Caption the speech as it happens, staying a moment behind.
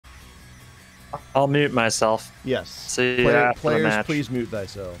I'll mute myself. Yes. See you after the Players, match. please mute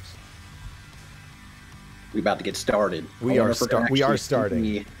thyselves. We about to get started. We are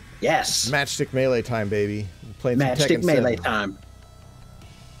starting. Yes. Matchstick melee time, baby. We're playing some Matchstick Tekken melee 7. time.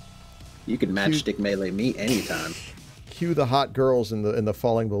 You can matchstick melee me anytime. Cue the hot girls in the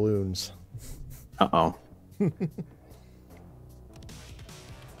falling balloons. Uh-oh.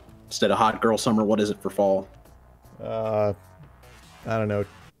 Instead of hot girl summer, what is it for fall? I don't know.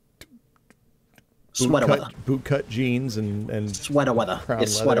 Sweater weather. Boot cut jeans and Sweater weather. crown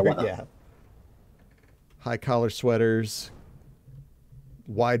It's leather. sweater weather. Yeah. High collar sweaters,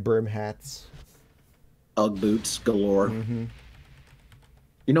 wide brim hats, Ugg boots galore. Mm-hmm.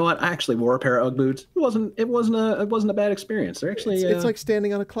 You know what? I actually wore a pair of Ugg boots. It wasn't a bad experience. They're actually it's like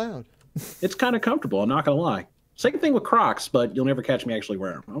standing on a cloud. It's kind of comfortable. I'm not gonna lie. Same thing with Crocs, but you'll never catch me actually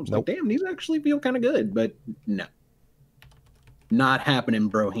wearing them. I was like, damn, these actually feel kind of good, but no, not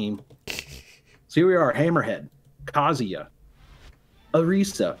happening, Brohim. So here we are: Hammerhead, Kazuya,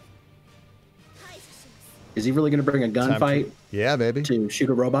 Arisa. Is he really going to bring a gunfight? Yeah, baby. To shoot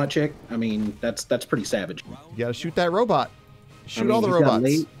a robot chick? I mean, that's pretty savage. You got to shoot that robot. Shoot all the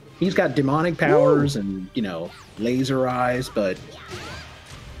robots. He's got demonic powers and, you know, laser eyes, but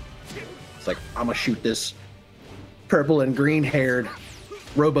it's like, I'm going to shoot this purple and green haired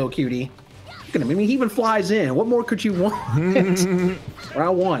robo cutie. Look at him. I mean, he even flies in. What more could you want?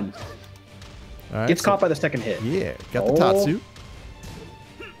 Round one. All right, Gets caught by the second hit. Yeah, got the Tatsu.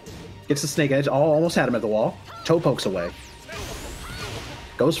 Gets the snake edge. Almost had him at the wall. Toe pokes away.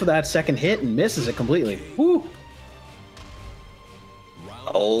 Goes for that second hit and misses it completely. Woo!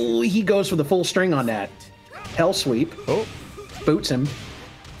 Oh, he goes for the full string on that. Hell sweep. Oh. Boots him.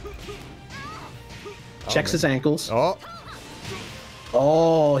 Checks his ankles. Oh.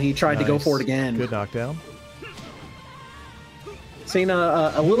 Oh, he tried to go for it again. Good knockdown. Seen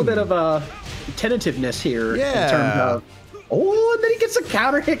a little bit of tentativeness here in terms of. Oh, and then he gets a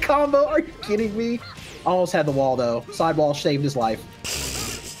counter hit combo. Are you kidding me? Almost had the wall though. Sidewall saved his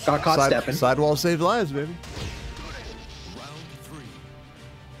life. Got caught stepping. Sidewall saved lives, baby.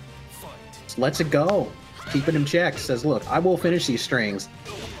 Just lets it go. Keeping him checked. Says, look, I will finish these strings.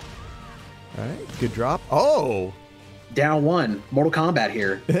 All right, good drop. Oh! Down one. Mortal Kombat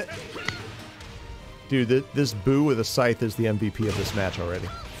here. Dude, this Boo with a scythe is the MVP of this match already.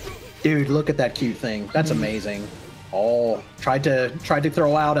 Dude, look at that cute thing. That's amazing. Oh, tried to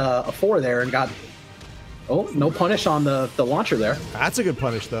throw out a 4 there and got. Oh, no punish on the launcher there. That's a good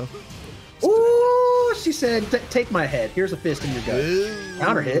punish though. Ooh, she said, "Take my head. Here's a fist in your gut."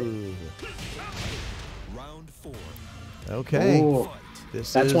 Counter hit. Round 4. Okay. Ooh.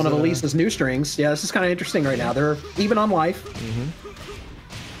 That's one of Elisa's new strings. Yeah, this is kind of interesting right now. They're even on life.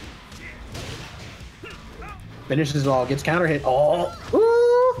 Finishes it all. Gets counter hit. Oh. Ooh.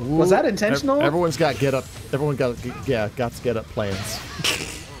 Was that intentional? Everyone's got get up. Everyone got get up plans.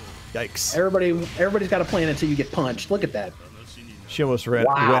 Yikes! Everybody's got a plan until you get punched. Look at that. She almost went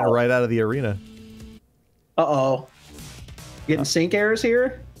right out of the arena. Uh-oh. Getting sync errors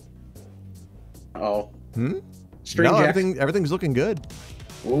here. Uh-oh. String jack. Everything's looking good.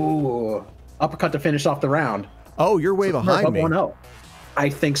 Ooh. Uppercut to finish off the round. Oh, you're way behind me. 1-0. I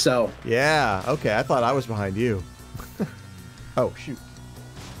think so. Yeah. Okay. I thought I was behind you. Oh shoot.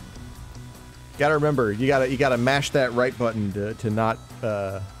 Gotta remember, you gotta mash that right button to not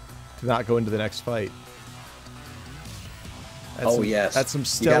go into the next fight. Yes. That's some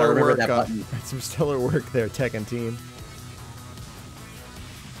stellar work. That's some stellar work there, Tekken team.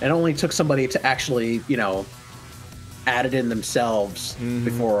 It only took somebody to actually, you know, add it in themselves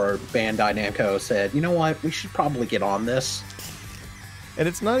before Bandai Namco said, you know what, we should probably get on this. And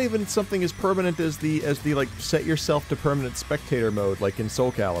it's not even something as permanent as the like set yourself to permanent spectator mode like in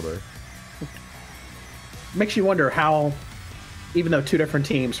Soul Calibur. Makes you wonder how, even though two different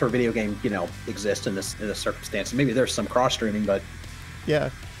teams for a video game, you know, exist in this circumstance, maybe there's some cross streaming, but yeah,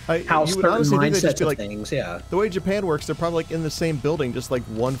 how certain mindsets of things, yeah. The way Japan works, they're probably like in the same building, just like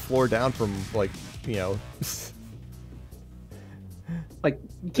one floor down from like, you know. Like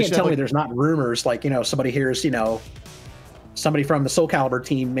you can't tell me there's not rumors, like, you know, somebody hears, you know, somebody from the Soul Calibur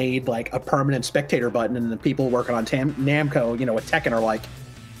team made like a permanent spectator button, and the people working on Namco, you know, with Tekken are like,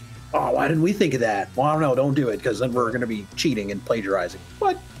 oh, why didn't we think of that? Well, I don't know. Don't do it, because then we're going to be cheating and plagiarizing.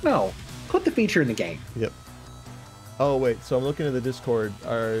 But no, put the feature in the game. Yep. Oh wait, so I'm looking at the Discord.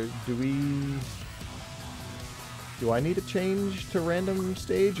 Do I need to change to random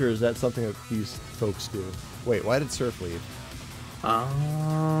stage, or is that something that these folks do? Wait, why did Surrrf leave?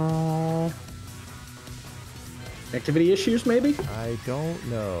 Activity issues, maybe? I don't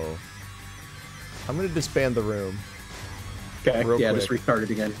know. I'm going to disband the room. Okay, Real quick. just restart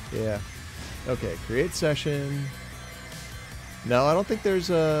it again. Yeah. Okay, create session. No, I don't think there's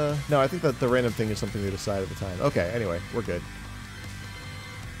a... No, I think that the random thing is something we decide at the time. Okay, anyway, we're good.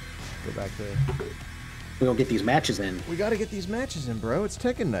 Go back to... We don't get these matches in. We gotta get these matches in, bro. It's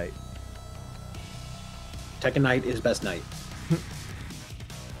Tekken night. Tekken night is best night.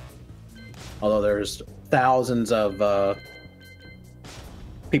 Although there's thousands of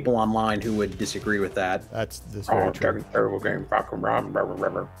people online who would disagree with that. That's this very true. Terrible game. Alright.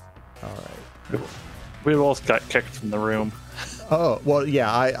 We both got kicked from the room. Oh, well,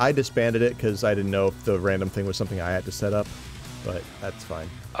 yeah, I disbanded it because I didn't know if the random thing was something I had to set up, but that's fine.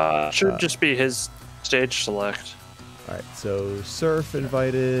 Should just be his stage select. Alright, so Surrrf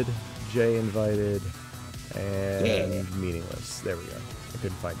invited, Jay invited, and Meaningless. There we go. I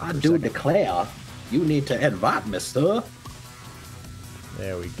couldn't find it. I do declare you need to invite me, sir.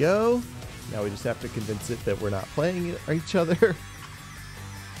 There we go. Now we just have to convince it that we're not playing each other.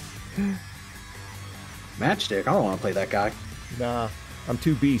 MatchStick, I don't want to play that guy. Nah, I'm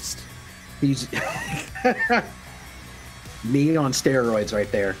too beast. He's me on steroids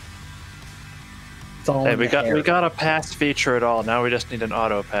right there. It's all Hey, we got a pass feature at all. Now we just need an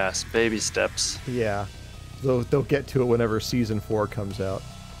auto pass. Baby steps. Yeah. They'll get to it whenever Season 4 comes out.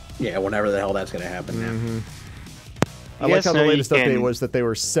 Yeah, whenever the hell that's going to happen. Mm-hmm. I like how the latest update was that they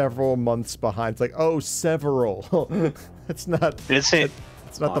were several months behind. It's like, oh, several. It's not...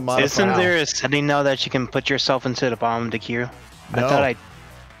 It's not the modifier. Isn't there a setting now that you can put yourself into the bottom of the queue? No. I thought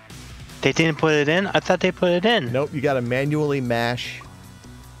they didn't put it in? I thought they put it in. Nope, you gotta manually mash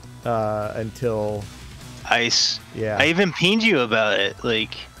until... Ice. Yeah. I even pinged you about it.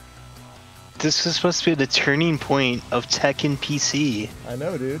 Like, this is supposed to be the turning point of Tekken PC. I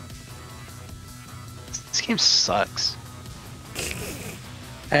know, dude. This game sucks.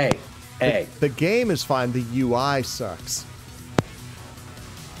 Hey. The game is fine, the UI sucks.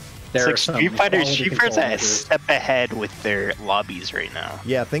 It's like Street Fighter's at a step ahead with their lobbies right now.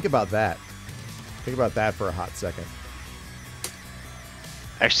 Yeah, think about that. Think about that for a hot second.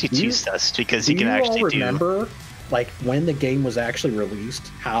 Actually, two steps because you can actually remember, like, when the game was actually released,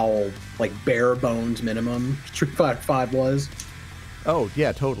 how, like, bare bones minimum Street Fighter 5 was? Oh,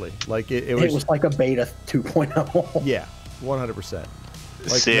 yeah, totally. Like, it was like a beta 2.0. Yeah, 100%. Like,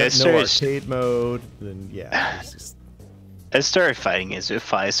 See, no arcade mode, and yeah, it's just... I started fighting as with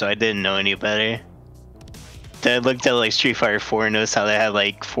 5, so I didn't know any better. Then I looked at like Street Fighter 4 and noticed how they had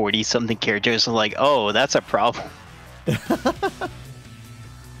like 40-something characters. I'm like, oh, that's a problem.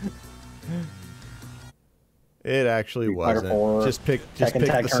 It actually wasn't. 4, just pick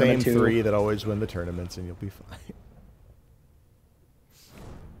the same 3 that always win the tournaments, and you'll be fine.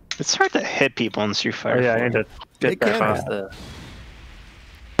 It's hard to hit people in Street Fighter 4. Yeah, I need to get back off the...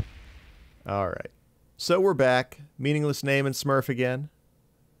 All right. So we're back. MmeaninglessName and Smurrrf again.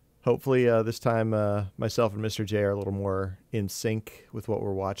 Hopefully this time myself and Mr. J are a little more in sync with what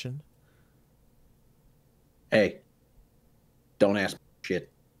we're watching. Hey, don't ask me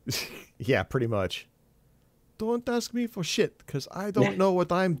shit. Yeah, pretty much. Don't ask me for shit, because I don't know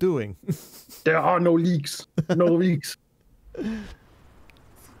what I'm doing. There are no leaks. No leaks.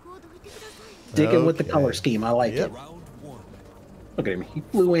 Digging with the color scheme. I like it. Look at him. He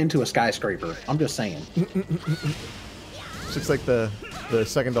flew into a skyscraper. I'm just saying. This looks like the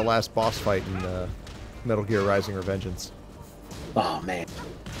second to last boss fight in Metal Gear Rising: Revengeance. Oh, man.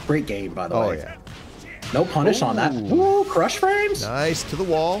 Great game, by the way. Oh, yeah. No punish on that. Woo, crush frames. Nice. To the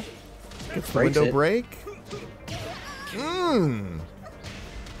wall. Gets the window break.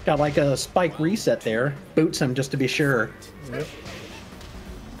 Got like a spike reset there. Boots him just to be sure. Yep.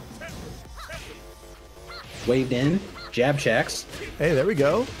 Waved in. Jab checks. Hey, there we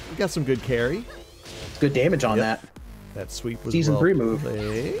go. We got some good carry. Good damage on that. That sweep was Season 3 move.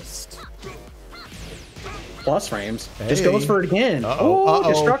 Placed. Plus frames. Hey. Just goes for it again. Uh-oh.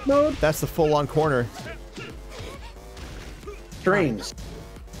 Destruct mode. That's the full-on corner. Strings.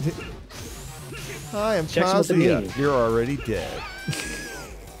 Hi, I'm Checks him with the Kazuya. knee. You're already dead.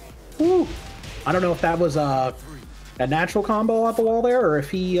 Woo. I don't know if that was a natural combo off the wall there, or if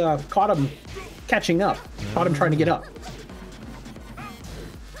he caught him catching up. Caught him trying to get up.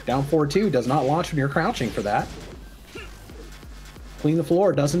 Down 4-2 does not launch when you're crouching for that. Clean the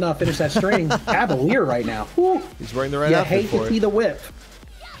floor. Doesn't finish that string. Cavalier right now. Woo. He's wearing the right You outfit hate for to it. see the whip.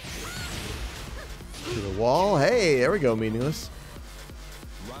 To the wall. Hey, there we go, Meaningless.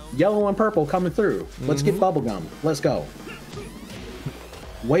 Yellow and purple coming through. Let's get bubblegum. Let's go.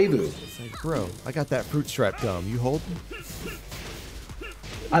 Wavu. It's like, bro, I got that fruit stripe gum. You hold me?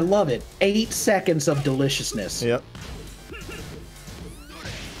 I love it. 8 seconds of deliciousness. Yep.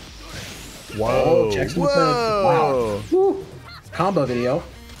 Whoa. Checks with the, wow. Woo. Combo video.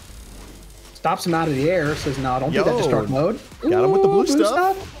 Stops him out of the air. Says, "No, don't do that to start mode." Got him with the blue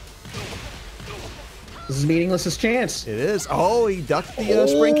stuff. This is Meaningless's chance. It is. Oh, he ducked the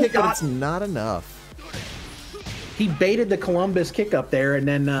spring kick, but it's not enough. He baited the Columbus kick up there, and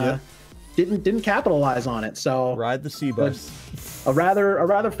then didn't capitalize on it. So ride the C bus. A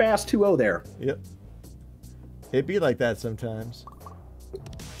rather fast 2-0 there. Yep. It'd be like that sometimes.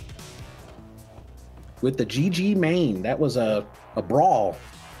 With the GG main, that was a brawl.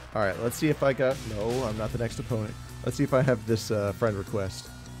 All right, let's see if I got... No, I'm not the next opponent. Let's see if I have this friend request.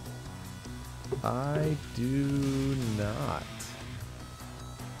 I do not.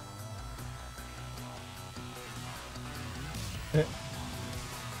 Let's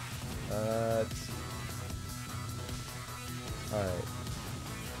see. All right.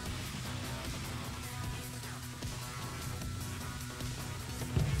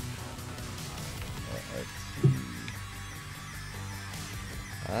 Let's see.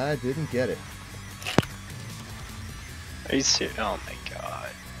 I didn't get it. Are you serious? Oh my god.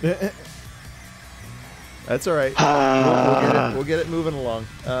 That's all right. We'll get it moving along.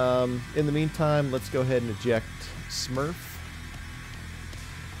 In the meantime, let's go ahead and eject Smurrf.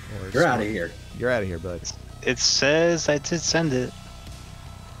 You're out of here. You're out of here, bud. It says I did send it.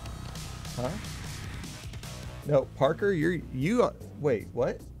 Huh? No, Parker, you. Wait,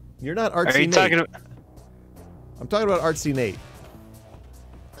 what? You're not ArtseyNate. Are you talking about? I'm talking about ArtseyNate.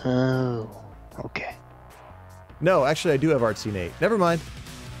 Oh, okay. No, actually, I do have ArtseyNate. Never mind.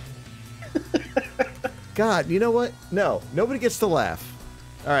 God, you know what? No, nobody gets to laugh.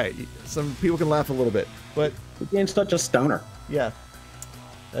 All right, some people can laugh a little bit, but You're such a stoner. yeah,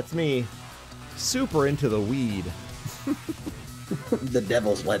 that's me. Super into the weed. The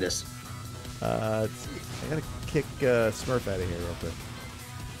devil's lettuce. Let's see. I gotta kick Smurrf out of here real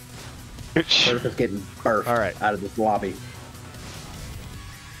quick. Surf is getting burst All right. out of this lobby.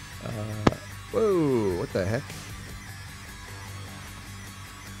 Whoa, what the heck?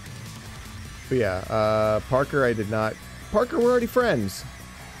 But yeah, Parker, I did not. Parker, we're already friends.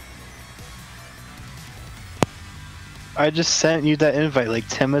 I just sent you that invite like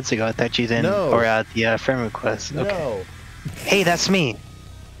 10 minutes ago. I thought you didn't, No. or at the friend request. Okay. No. Hey, that's me.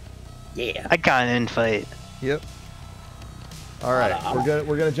 Yeah. I got an invite. Yep. All right,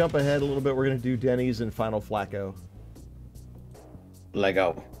 we're gonna jump ahead a little bit. We're gonna do Denny's and Final Flacco.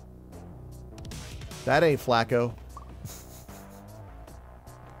 Lego. That ain't Flacco.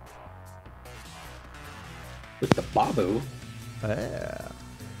 With the Babu. Yeah.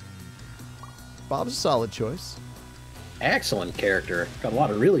 Bob's a solid choice. Excellent character. Got a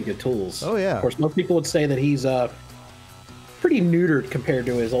lot of really good tools. Oh, yeah. Of course, most people would say that he's pretty neutered compared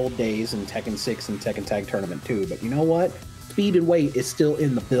to his old days in Tekken 6 and Tekken Tag Tournament 2. But you know what? Speed and weight is still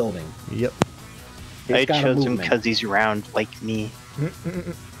in the building. Yep. I chose him because he's round like me.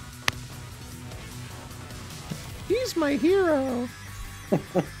 He's my hero.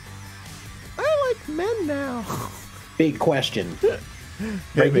 I like men now. Big question.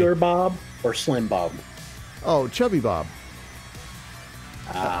 Regular Bob or Slim Bob? Oh, Chubby Bob.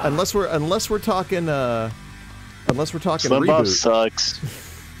 Unless we're talking Slim reboot. Bob sucks.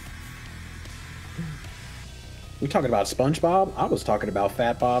 We talking about SpongeBob? I was talking about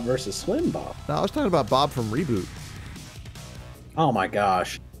Fat Bob versus Slim Bob. No, I was talking about Bob from Reboot. Oh my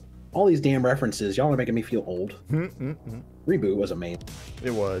gosh. All these damn references. Y'all are making me feel old. Reboot was amazing. It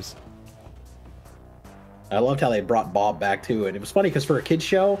was. I loved how they brought Bob back to it. It was funny because for a kid's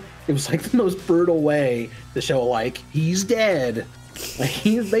show, it was like the most brutal way to show, like, he's dead. Like,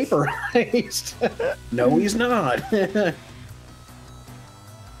 he's vaporized. No, he's not.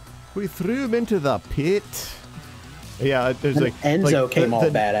 We threw him into the pit. Yeah, there's And like Enzo came all the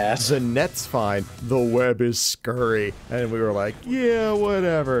badass. The net's fine. The web is scurry, and we were like, yeah,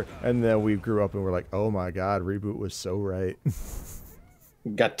 whatever. And then we grew up and we're like, oh my god, Reboot was so right.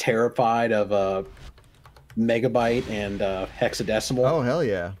 Got terrified of megabyte and hexadecimal. Oh hell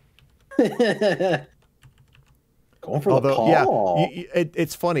yeah. Going for the call. Yeah,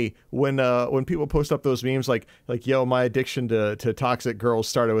 it's funny when people post up those memes like yo, my addiction to toxic girls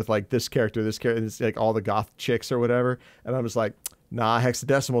started with like this character, and it's like all the goth chicks or whatever, and I'm just like, nah,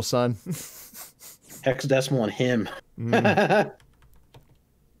 hexadecimal, son. Hexadecimal and him.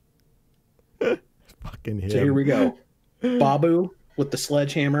 Fucking him. So here we go. Babu with the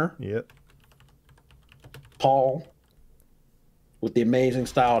sledgehammer. Yep. Paul with the amazing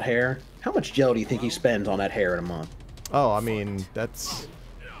styled hair. How much gel do you think he spends on that hair in a month? Oh, I mean, that's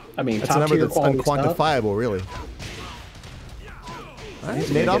a a top number tier that's quality unquantifiable, stuff. really. All right,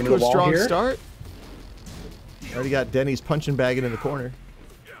 He's Nate gonna off get to into a the wall strong here. start. Already got Denny's punching bag in the corner.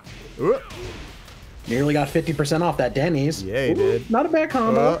 Ooh. Nearly got 50% off that Denny's. Yeah, he did. Not a bad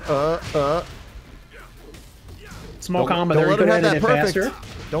combo. Small combo there. He could have ended it faster.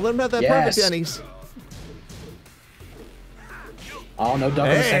 Don't let him have that perfect Denny's. Oh, no duck on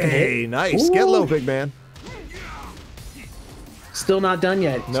the second hit. Hey, nice. Get low, big man. Still not done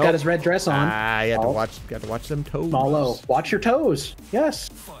yet. He's got his red dress on. Ah, you got to watch them toes. Fall low. Watch your toes. Yes.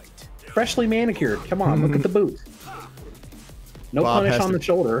 Freshly manicured. Come on, look at the boots. No punish on the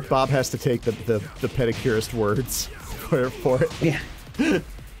shoulder. Bob has to take the pedicurist words for it. Yeah.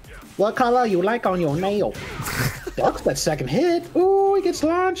 What color you like on your nail? Ducks that second hit. Ooh, he gets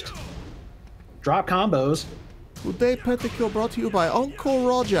launched. Drop combos. Today pedicure brought to you by Uncle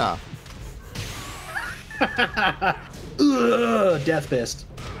Roger. Ugh, death fist.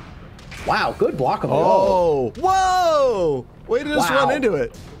 Wow, good block of the low. Whoa! Way to just run into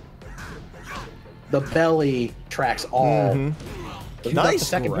it. The belly tracks all.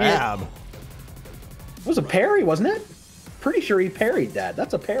 Nice grab. It was a parry, wasn't it? Pretty sure he parried that.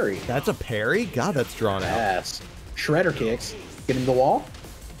 That's a parry. That's a parry? God, that's drawn out. Yes. Shredder kicks. Get him to the wall.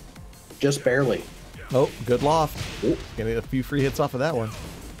 Just barely. Oh, good loft. Getting a few free hits off of that one.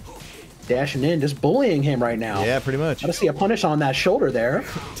 Dashing in, just bullying him right now. Yeah, pretty much. Gotta see a punish on that shoulder there.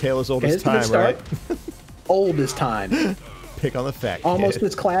 Tail is old as time, right? Old as time. Pick on the fat Almost kid.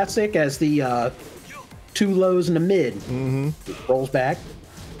 as classic as the two lows in the mid. Rolls back.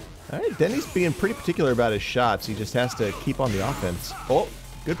 All right, Denny's being pretty particular about his shots. He just has to keep on the offense. Oh,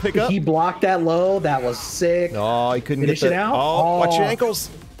 good pickup. He blocked that low. That was sick. Oh, he couldn't Finish get it out. Oh, watch your ankles.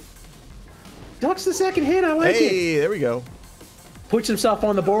 Ducks the second hit. I like it. Hey, there we go. Puts himself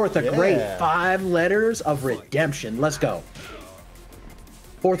on the board with a great 5 letters of redemption. Let's go.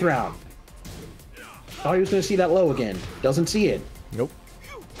 4th round. Thought he was going to see that low again. Doesn't see it. Nope.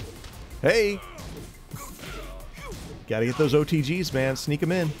 Hey. Gotta get those OTGs, man. Sneak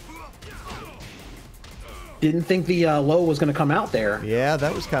them in. Didn't think the low was going to come out there. Yeah,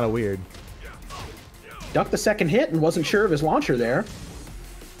 that was kind of weird. Ducked the second hit and wasn't sure of his launcher there.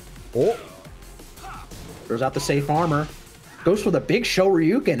 Oh. Throws out the safe armor. Goes for the big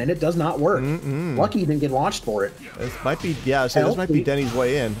Shoryuken, and it does not work. Lucky he didn't get launched for it. This might be, this might be Denny's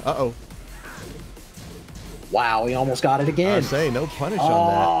way in. Uh-oh. Wow, he almost got it again. I say, no punish on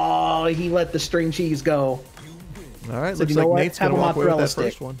that. Oh, he let the string cheese go. All right, looks like Nate's going to walk away with that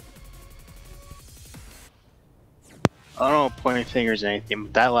first one. I don't know, pointing fingers or anything,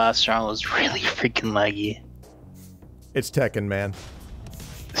 but that last round was really freaking laggy. It's Tekken, man.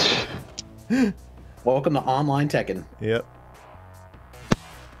 Welcome to online Tekken. Yep.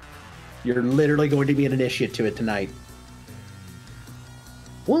 You're literally going to be an initiate to it tonight.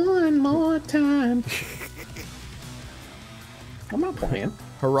 One more time. I'm not playing.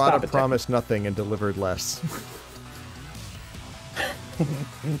 Harada promised nothing and delivered less.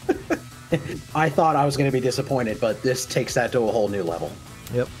 I thought I was going to be disappointed, but this takes that to a whole new level.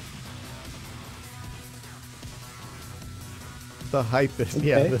 Yep. The hypest,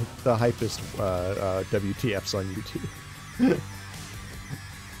 okay. the hypest WTFs on YouTube.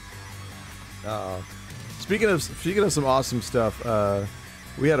 Speaking of some awesome stuff,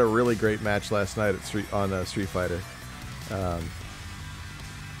 we had a really great match last night at Street Fighter. Sorry,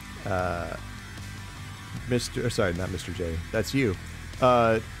 not Mr. J. That's you.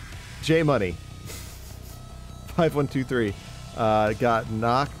 J Money 5123 got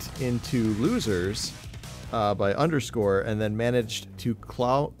knocked into losers by underscore and then managed to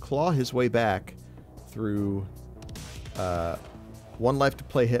claw his way back through one life to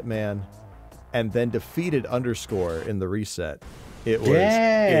play Hitman and then defeated underscore in the reset. It was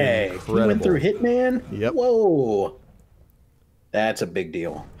incredible. He went through Hitman? Yep. Whoa. That's a big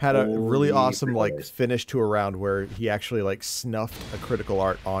deal. Had a really awesome finish to a round where he actually snuffed a critical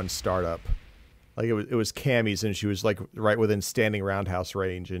art on startup. It was Cammy's and she was right within standing roundhouse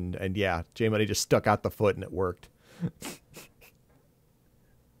range and yeah, J Money just stuck out the foot and it worked.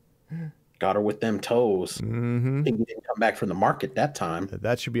 Got her with them toes. I think he didn't come back from the market that time.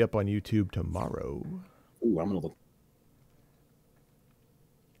 That should be up on YouTube tomorrow. Ooh, I'm gonna look.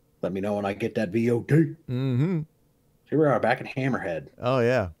 Let me know when I get that VOD. Here we are back at Hammerhead. Oh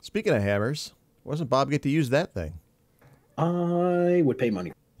yeah. Speaking of hammers, wasn't Bob get to use that thing? I would pay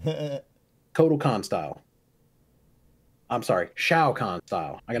money. Kodokan style. I'm sorry, Shao Kahn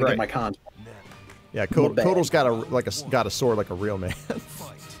style. I gotta get my cons. Yeah, Kodo's got a sword like a real man.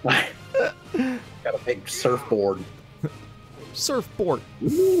 Got a big surfboard. Surfboard.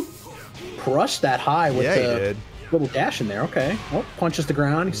 Ooh. Crushed that high with he did. Little dash in there. Okay. Oh, punches the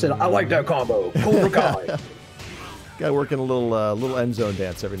ground. He said, "I like that combo." Kodokan. Got working a little end zone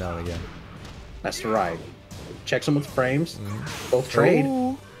dance every now and again. That's right. Checks him with the frames. Both trade.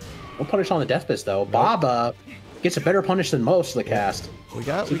 No punish on the Death Fist though. Bob gets a better punish than most of the cast. We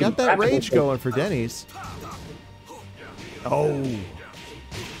got that rage going for Denny's. Oh,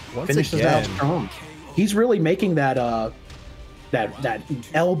 once finishes again. out strong. He's really making that that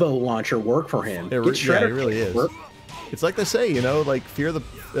elbow launcher work for him. It really is. Work. It's like they say, you know, like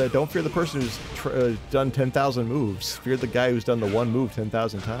don't fear the person who's done 10,000 moves. Fear the guy who's done the one move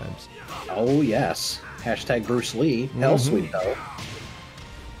 10,000 times. Oh yes. Hashtag Bruce Lee. Hell sweet though.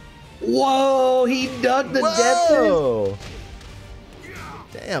 Whoa! He ducked the Death Fist.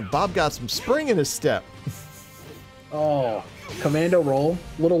 Damn, Bob got some spring in his step. Oh, commando roll.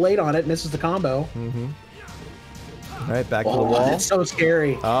 A little late on it. Misses the combo. All right, back to the wall. That's so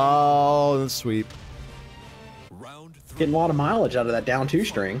scary. Oh, the sweep. Getting a lot of mileage out of that down 2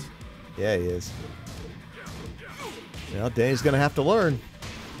 string. Yeah, he is. Well, Danny's gonna have to learn.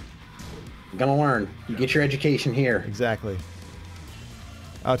 Gonna learn. You get your education here. Exactly.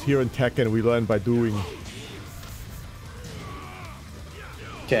 Out here in Tekken, we learn by doing.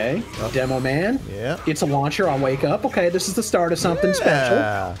 Okay, Demo Man. Yeah. Gets a launcher on Wake Up. Okay, this is the start of something special.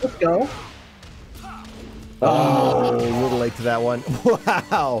 Let's go. Oh, a little late to that one.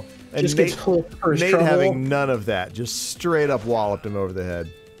 Wow. And just gets hooked for his trouble. Having none of that. Just straight up walloped him over the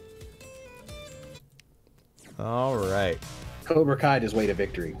head. All right. Cobra Kai'd his way to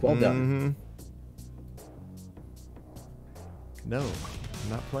victory. Well done. No, I'm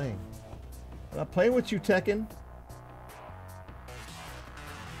not playing. I'm not playing with you, Tekken.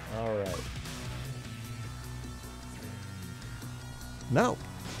 All right. No.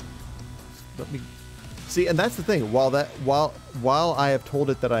 Let me see, and that's the thing. While I have told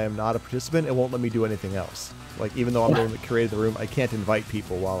it that I am not a participant, it won't let me do anything else. Like, even though I'm the one that created the room, I can't invite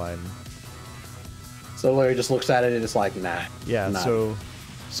people while I'm. So Larry just looks at it and it's like, nah. Yeah. Nah.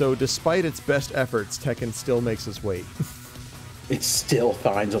 So despite its best efforts, Tekken still makes us wait. It still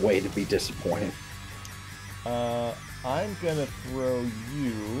finds a way to be disappointing. I'm gonna throw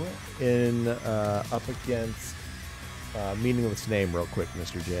you in up against MmeaninglessName real quick,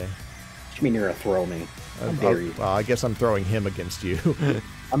 Mr. J. What you mean you're gonna throw me? How dare you? Well, I guess I'm throwing him against you.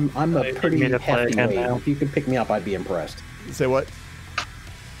 I'm a pretty hefty weight. If you could pick me up, I'd be impressed. Say what?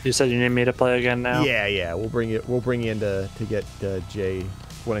 You said you need me to play again now? Yeah. We'll bring you in to get Jay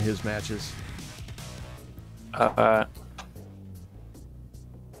one of his matches.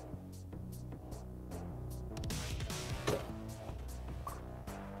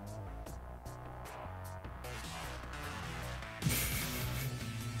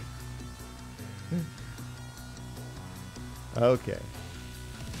 Okay.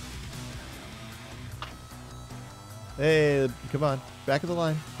 Hey, come on. Back of the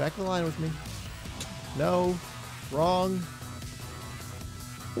line. Back of the line with me. No. Wrong.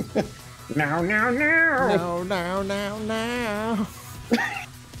 No. No.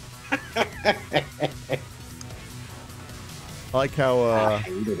 I like how I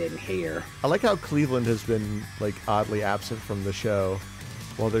hate it in here. I like how Cleveland has been like oddly absent from the show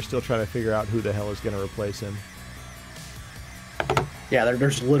while they're still trying to figure out who the hell is going to replace him. Yeah,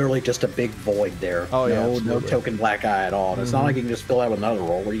 there's literally just a big void there. Oh, yeah, no token black eye at all. It's not like you can just fill out with another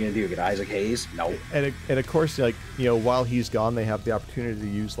role. What are you gonna do? Get Isaac Hayes? No. And of course, like, you know, while he's gone, they have the opportunity to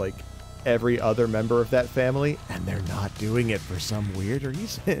use like every other member of that family, and they're not doing it for some weird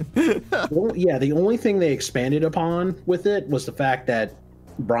reason. Well, yeah, the only thing they expanded upon with it was the fact that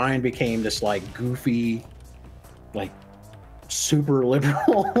Brian became this like goofy, like super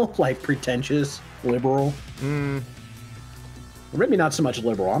liberal, like pretentious liberal. Or maybe not so much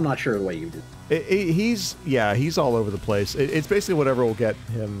liberal. I'm not sure the way you did. He's all over the place. It's basically whatever will get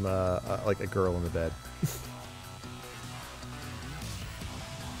him like a girl in the bed.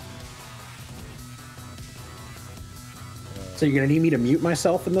 So you're gonna need me to mute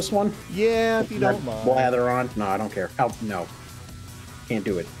myself in this one? Yeah, if you don't mind. Blather on? No, I don't care. No, can't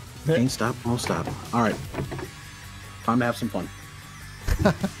do it. Can't stop, won't stop. All right, time to have some fun.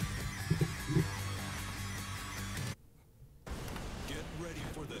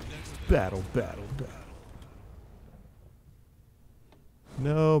 Battle.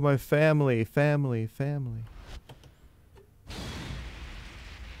 No, my family.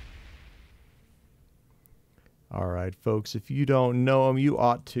 All right, folks, if you don't know him, you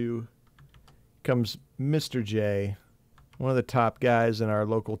ought to. Comes Mr. J, one of the top guys in our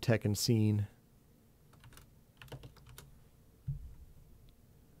local Tekken scene.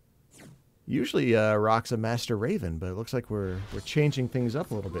 Usually rocks a Master Raven, but it looks like we're changing things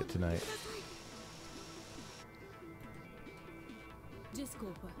up a little bit tonight.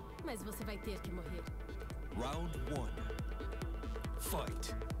 Desculpa, mas você vai ter que morrer. Round 1.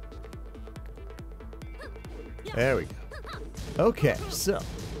 Fight. There we go. Okay, so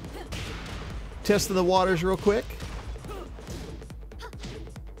testing the waters real quick.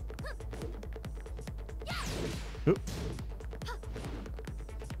 Oop.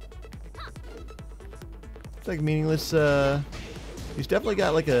 Looks like Meaningless. He's definitely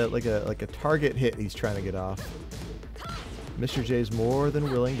got like a target hit he's trying to get off. Mr. J's more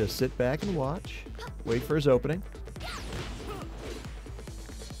than willing to sit back and watch, wait for his opening.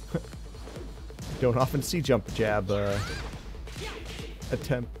 Don't often see jump jab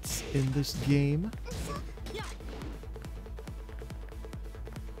attempts in this game.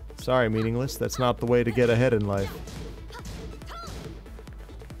 Sorry, Meaningless. That's not the way to get ahead in life.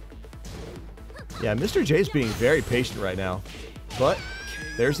 Yeah, Mr. J's being very patient right now. But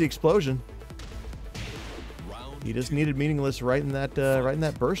there's the explosion. He just needed Meaningless right in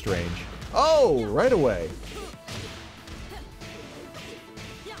that burst range. Oh, right away.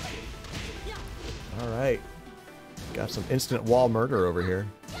 All right. Got some instant wall murder over here.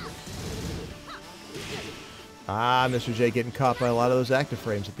 Ah, Mr. J getting caught by a lot of those active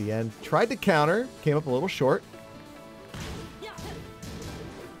frames at the end. Tried to counter, came up a little short.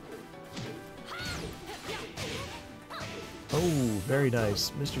 Oh, very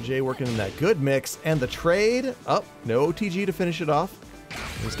nice. Mr. J working in that good mix. And the trade. Oh, no OTG to finish it off.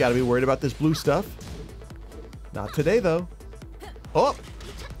 He's got to be worried about this blue stuff. Not today, though. Oh!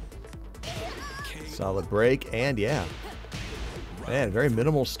 Solid break, and yeah. Man, very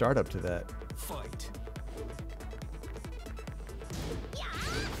minimal startup to that.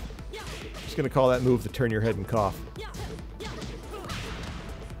 Just going to call that move the turn your head and cough.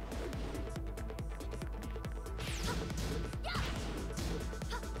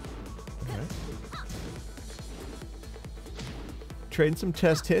 Trading some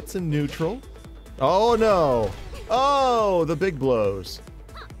test hits in neutral. Oh no! Oh, the big blows.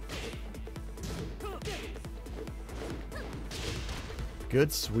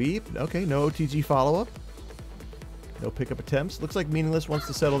 Good sweep. Okay, no OTG follow-up. No pickup attempts. Looks like Meaningless wants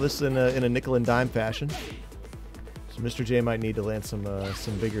to settle this in a nickel and dime fashion. So Mr. J might need to land some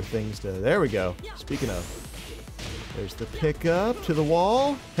bigger things to... There we go. Speaking of. There's the pickup to the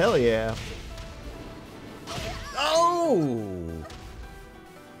wall. Hell yeah. Oh!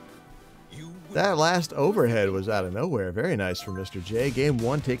 That last overhead was out of nowhere. Very nice from Mr. J. Game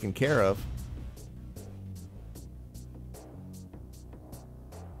 1 taken care of.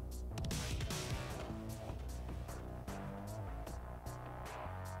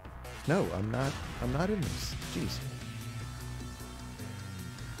 No, I'm not in this. Jeez.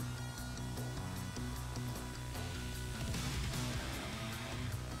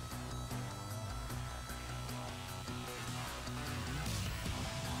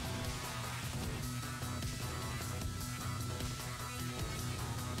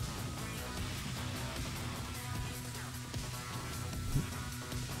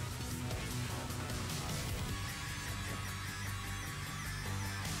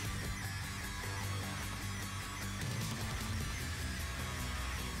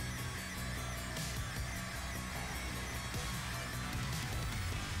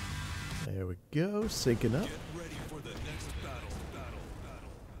 There we go, syncing up.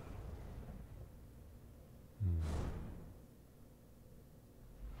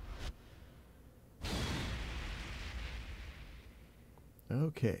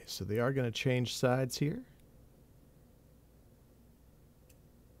 Okay, so they are going to change sides here.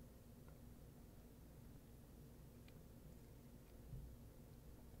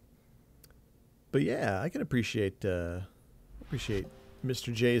 But yeah, I can appreciate Mr.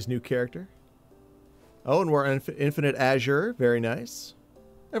 J's new character. Oh, and we're on Infinite Azure. Very nice.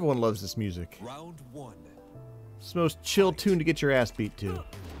 Everyone loves this music. Round 1. It's the most chill tune to get your ass beat to.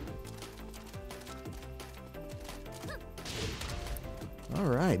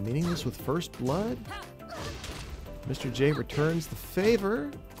 Alright, Meaningless with first blood. Mr. J returns the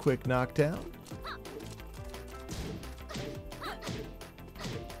favor. Quick knockdown.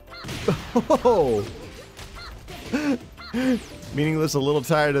 Oh! Meaningless a little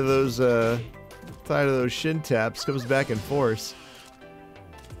tired of those shin taps. Comes back in force.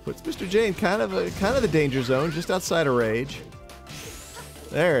 Puts Mr. J in kind of the danger zone, just outside of rage.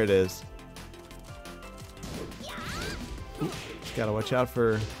 There it is. Ooh, just gotta watch out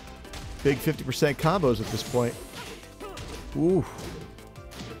for big 50% combos at this point. Ooh.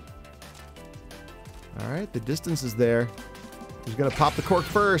 Alright, the distance is there. Who's gonna pop the cork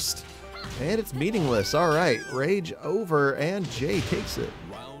first? And it's Meaningless. Alright, rage over, and Jay takes it.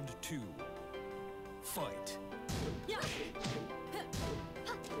 Round 2. Fight.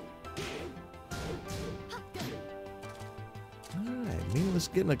 Alright, Meaningless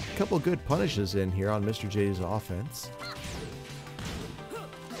getting a couple good punishes in here on Mr. J's offense.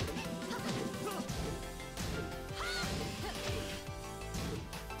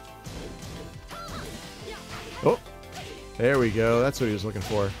 Oh, there we go. That's what he was looking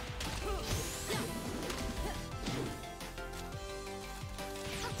for.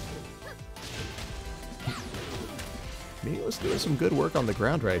 Meaningless doing some good work on the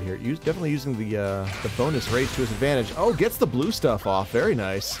ground right here. Definitely using the bonus rage to his advantage. Oh, gets the blue stuff off. Very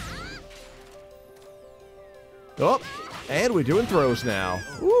nice. Oh, and we're doing throws now.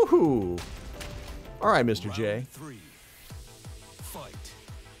 Woohoo! All right, Mr. J. Round 3. Fight.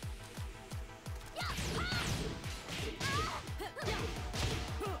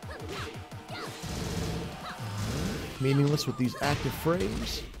 Meaningless with these active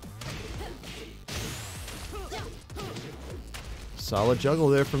frames. Solid juggle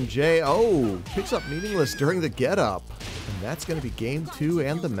there from Jay. Oh, picks up Meaningless during the get up. And that's going to be game 2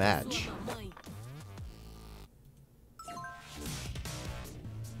 and the match.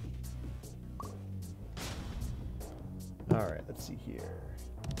 All right, let's see here.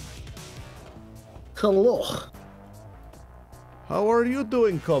 Hello. How are you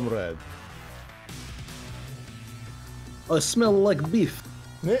doing, comrade? I smell like beef.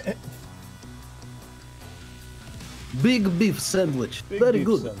 Big beef sandwich. Very beef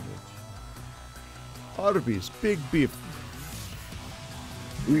good. sandwich. Arby's, big beef.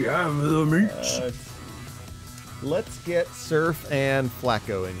 We have the meat. Let's get Surrrf and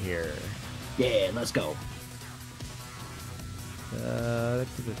Flacco in here. Yeah, let's go. I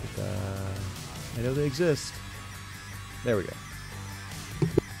know they exist. There we go.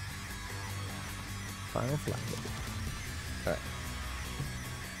 Final Flacco. All right.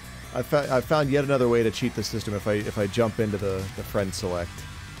 I found yet another way to cheat the system. If I jump into the friend select,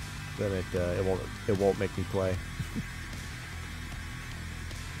 then it won't make me play.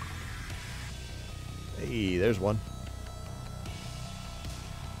 Hey, there's one.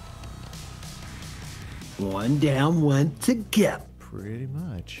 One down, one to get. Pretty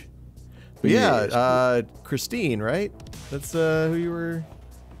much. But yeah, Christine, right? That's who you were.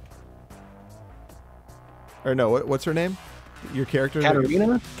 Or no, what's her name? Your character?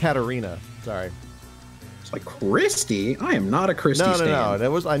 Katarina? Katarina. Sorry. It's like Christy. I am not a Christy No, stan. no. That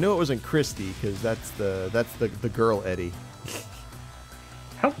was. I know it wasn't Christy because that's the girl Eddie.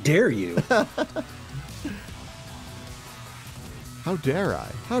 How dare you? How dare I?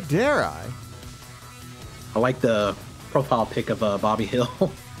 How dare I? I like the profile pic of Bobby Hill.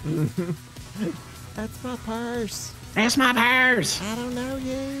 That's my purse. That's my purse. I don't know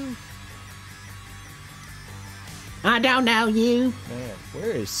you. I don't know you. Man,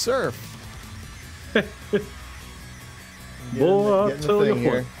 where is Surrrf? Boy, I'll getting the tell thing you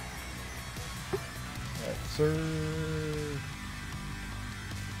here. what. Surrrf.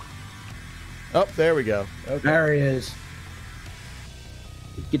 Oh, there we go. Okay. There he is.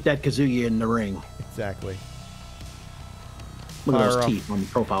 Get that Kazuya in the ring. Exactly. Look at Fire those up. teeth on the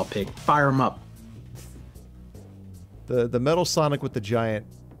profile pic. Fire him up. The metal Sonic with the giant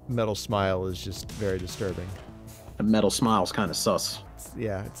metal smile is just very disturbing. The metal smile's kind of sus.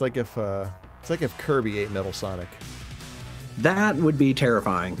 Yeah, it's like if Kirby ate Metal Sonic. That would be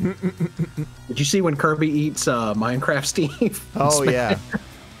terrifying. Did you see when Kirby eats Minecraft Steve? Oh yeah.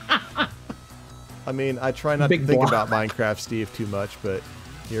 I mean, I try not to Big think block. about Minecraft Steve too much, but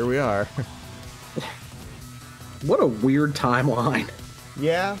here we are. What a weird timeline.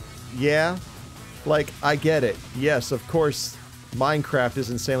 Yeah. Like, I get it. Yes, of course, Minecraft is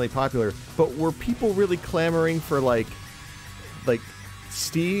insanely popular, but were people really clamoring for like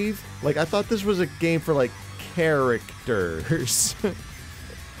Steve? Like, I thought this was a game for like characters.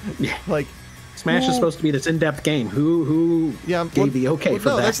 Yeah. Like, Smash is supposed to be this in-depth game. Who gave the okay for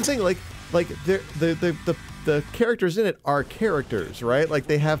no, that? that's the thing. Like the characters in it are characters, right? Like,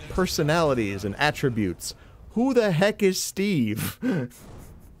 they have personalities and attributes. Who the heck is Steve?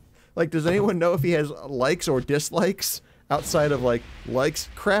 Like, does anyone know if he has likes or dislikes outside of like likes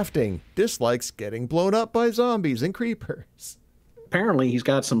crafting, dislikes getting blown up by zombies and creepers? Apparently, he's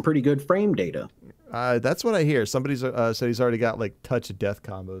got some pretty good frame data. That's what I hear. Somebody's said he's already got like touch of death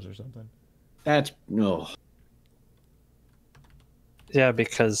combos or something. That's no. Yeah,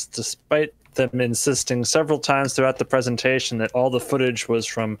 because despite them insisting several times throughout the presentation that all the footage was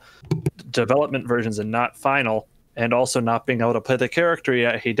from development versions and not final, and also not being able to play the character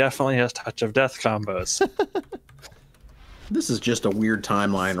yet, he definitely has touch of death combos. This is just a weird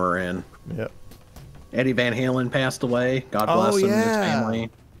timeline we're in. Yep. Eddie Van Halen passed away. God bless him and his yeah. family.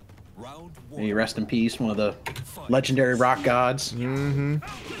 Round May he 1. rest in peace, one of the legendary rock gods. Mm-hmm.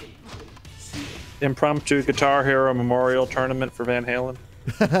 impromptu Guitar Hero Memorial Tournament for Van Halen?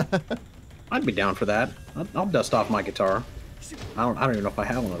 I'd be down for that. I'll dust off my guitar. I don't even know if I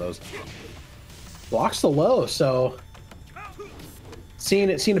have one of those. Blocks the low, so seeing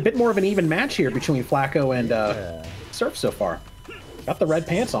a bit more of an even match here between Flacco and Surrrf so far. Got the red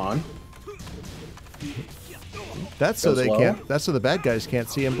pants on. That's so they can't. That's so the bad guys can't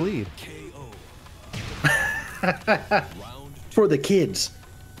see him bleed. For the kids.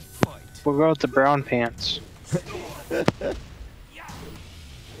 What about the brown pants?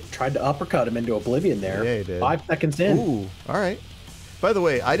 Tried to uppercut him into oblivion there. Yeah, he did. 5 seconds in. Ooh, all right. By the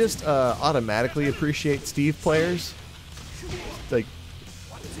way, I just automatically appreciate Steve players. Like,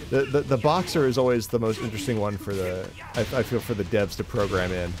 the boxer is always the most interesting one for the. I feel for the devs to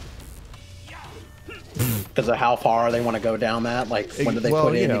program in. Because of how far they want to go down that, like when do they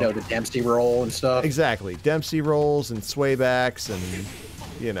put in, the Dempsey roll and stuff. Exactly, Dempsey rolls and swaybacks and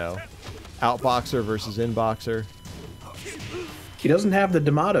outboxer versus inboxer. He doesn't have the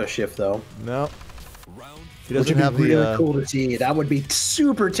D'Amato shift though. No, he doesn't have the. Really cool to see. That would be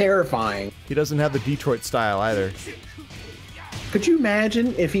super terrifying. He doesn't have the Detroit style either. Could you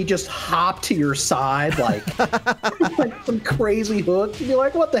imagine if he just hopped to your side like like some crazy hook? You'd be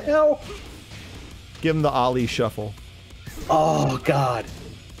like, what the hell? Give him the Ali shuffle. Oh God!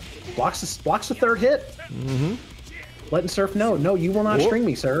 Blocks the third hit. Mm-hmm. Letting Surrrf know, no, you will not string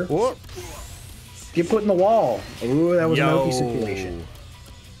me, sir. Whoop. Get put in the wall. Ooh, that was an Oki situation.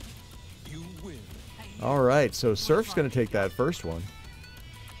 All right, so Surrrf's going to take that first one.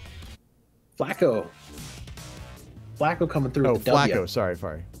 Flacco coming through. Oh, with the Flacco. W.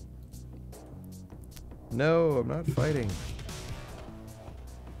 Sorry. No, I'm not fighting.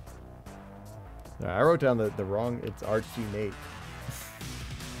 I wrote down the wrong. It's ArtseyNate.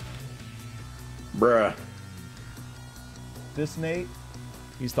 Bruh. This Nate,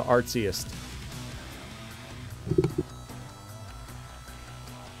 he's the artsiest.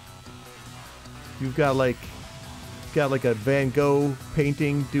 You've got like a Van Gogh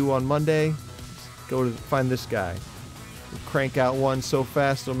painting due on Monday. Go to find this guy. Crank out one so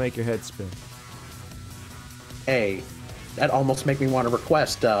fast it'll make your head spin. Hey, that almost make me want to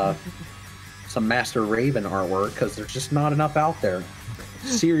request some Master Raven artwork because there's just not enough out there.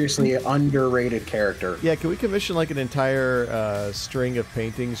 Seriously underrated character. Yeah, can we commission like an entire string of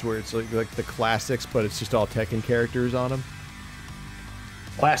paintings where it's like the classics, but it's just all Tekken characters on them?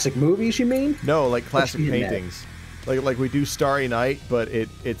 Classic movies, you mean? No, like classic paintings. Like we do Starry Night, but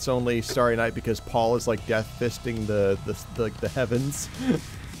it's only Starry Night because Paul is like death fisting the heavens.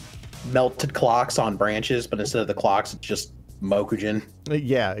 Melted clocks on branches, but instead of the clocks, it's just Mokujin.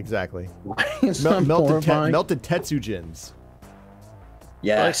 Yeah, exactly. Melted Tetsujins.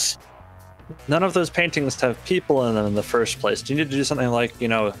 Yes. None of those paintings have people in them in the first place. You need to do something like,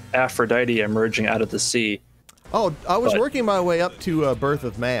 Aphrodite emerging out of the sea. Oh, I was working my way up to Birth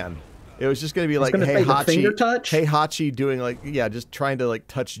of Man. It was just going to be like, hey Hachi doing just trying to like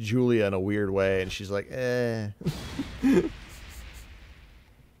touch Julia in a weird way, and she's like, eh.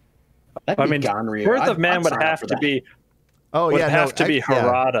 I mean, Birth of Man would have to be. Oh yeah, have to be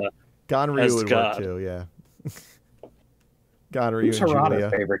Harada. Ganryu would work too. Yeah. Ganryu. Who's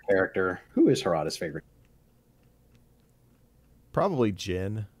Harada's favorite character? Who is Harada's favorite? Probably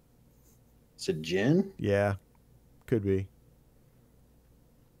Jin. Is it Jin? Yeah, could be.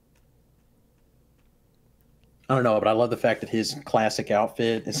 I don't know, but I love the fact that his classic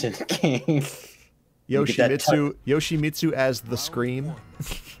outfit is in the game. Yoshimitsu as the Scream.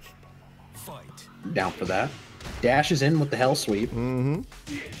 Down for that. Dash is in with the Hell Sweep. Mm-hmm.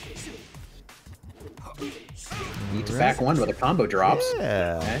 Eats back one with a combo drops.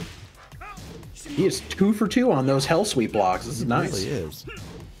 Yeah. Okay. He is 2 for 2 on those Hell Sweep blocks. This is nice. Really is.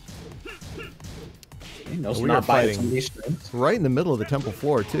 We are fighting right in the middle of the temple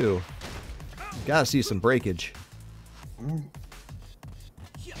floor too. Gotta see some breakage.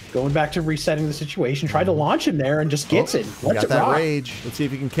 Going back to resetting the situation, tried to launch him there and just gets it. Got that rage. Let's see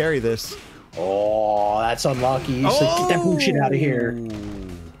if he can carry this. Oh, that's unlucky. So get that bullshit out of here.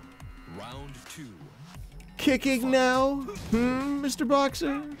 Round 2. Kicking now, Mr.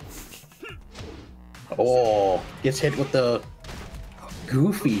 Boxer. Oh, gets hit with the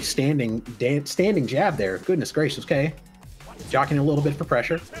goofy standing jab there. Goodness gracious, okay. Jocking a little bit for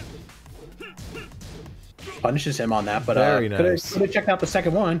pressure. Punishes him on that, but very nice. Could have checked out the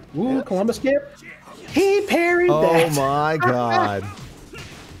second one. Ooh, yeah. Columbus skip. He parried that. Oh my god.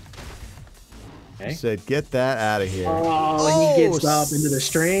 Okay. Said, get that out of here. Oh, he gets up into the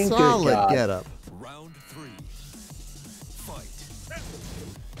string. Solid get up. Round 3.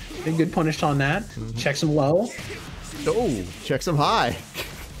 Fight. Good punish on that. Checks him low. Oh, checks him high.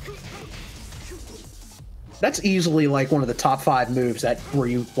 That's easily like one of the top 5 moves that where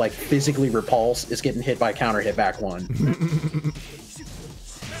you like physically repulse is getting hit by counter hit back 1.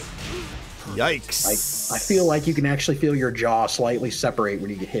 Yikes. I feel like you can actually feel your jaw slightly separate when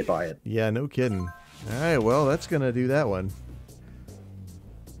you get hit by it. Yeah, no kidding. All right, well, that's going to do that one.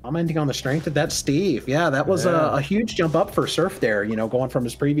 I'm ending on the strength of that Steve. Yeah, that was a huge jump up for Surrrf there, you know, going from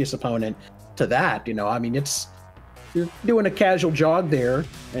his previous opponent to that. You know, I mean, you're doing a casual jog there,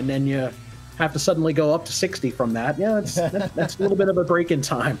 and then you have to suddenly go up to 60 from that. Yeah, that's a little bit of a break in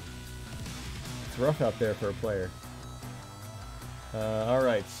time. It's rough out there for a player. All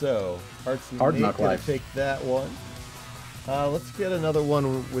right, so ArtseyNate gonna take that one. Let's get another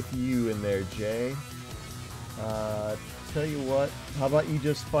one with you in there, Jay. Tell you what, how about you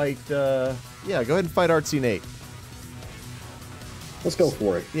just fight? Yeah, go ahead and fight ArtseyNate. Let's go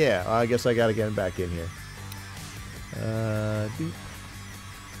for it. Yeah, I guess I gotta get him back in here. Doop.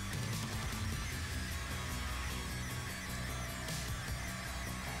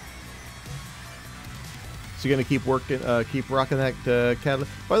 So you're gonna keep working, keep rocking that Cadillac.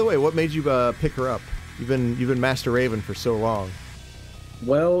 By the way, what made you pick her up? You've been Master Raven for so long.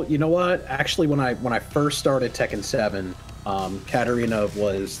 Well, you know what? Actually, when I first started Tekken 7, Katarina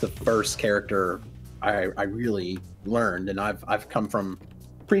was the first character I really learned, and I've come from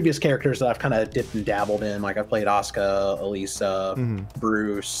previous characters that I've kind of dipped and dabbled in. Like I've played Asuka, Elisa,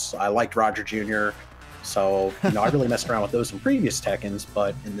 Bruce. I liked Roger Jr. So you know I really messed around with those in previous Tekkens,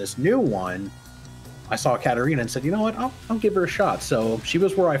 but in this new one, I saw Katarina and said, you know what? I'll give her a shot. So she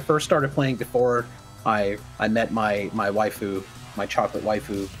was where I first started playing before I met my waifu, my chocolate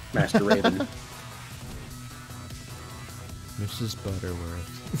waifu, Master Raven. Mrs.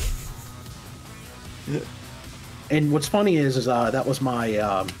 Butterworth. And what's funny is that was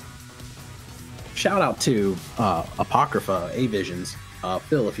my shout out to Apocrypha A-Visions,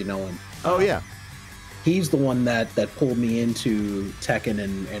 Phil, if you know him. Oh yeah, he's the one that pulled me into Tekken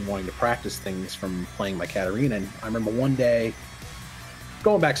and wanting to practice things from playing my Katarina. And I remember one day,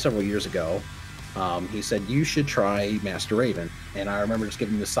 going back several years ago, he said, you should try Master Raven. And I remember just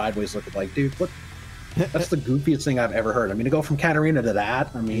giving him the sideways look of like, dude, what? That's the goofiest thing I've ever heard. I mean, to go from Katarina to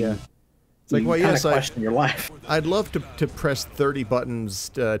that, I mean, yeah. It's like, well, yes, question your life. I'd love to press 30 buttons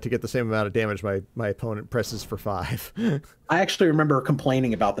to get the same amount of damage my opponent presses for 5. I actually remember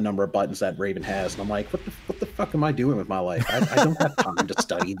complaining about the number of buttons that Raven has, and I'm like, what the fuck am I doing with my life? I don't have time to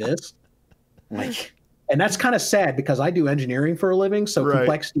study this. Like, and that's kind of sad because I do engineering for a living, so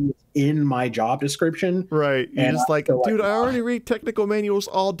complexity is in my job description. Right. You're just like, dude, I already read technical manuals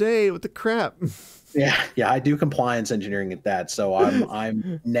all day. What the crap? Yeah, I do compliance engineering at that, so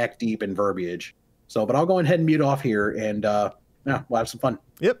I'm neck deep in verbiage. So, but I'll go ahead and mute off here, and yeah, we'll have some fun.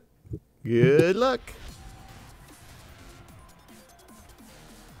 Yep. Good luck.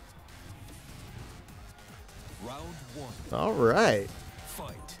 Round 1. All right.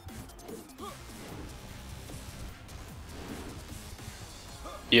 Fight.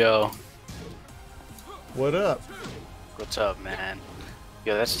 Yo, What up? what's up, man?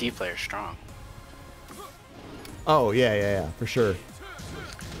 Yo, that Steve player's strong. Oh yeah, for sure.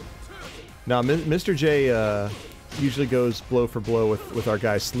 Now, Mr. J usually goes blow for blow with our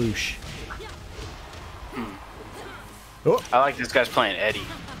guy Sloosh. Oh. I like this guy's playing Eddie.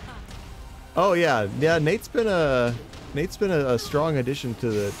 Oh yeah. Nate's been a strong addition to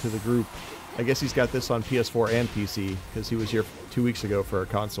the group. I guess he's got this on PS4 and PC because he was here 2 weeks ago for a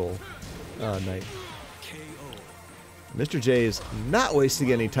console night. Mr. J is not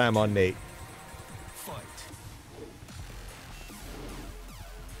wasting any time on Nate.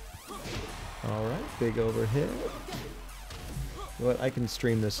 All right, big overhead. You know what? I can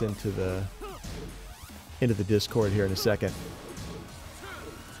stream this into the Discord here in a second.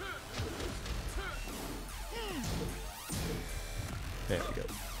 There we go.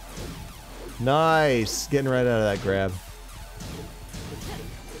 Nice, getting right out of that grab.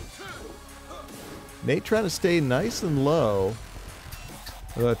 Nate trying to stay nice and low.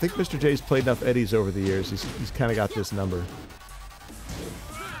 Although I think Mr. J's played enough Eddies over the years. He's kind of got this number.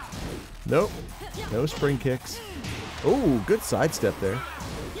 Nope. No spring kicks. Oh, good sidestep there.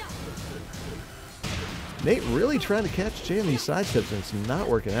 Nate really trying to catch Jay on these sidesteps, and it's not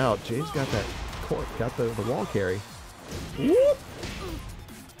working out. Jay's got that court, got the wall carry. Whoop.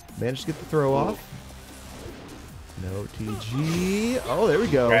 Managed to get the throw off. No TG. Oh, there we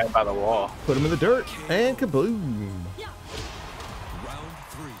go. Grabbed by the wall. Put him in the dirt, and kaboom. Round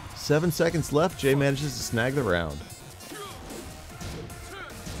 3. 7 seconds left. Jay manages to snag the round.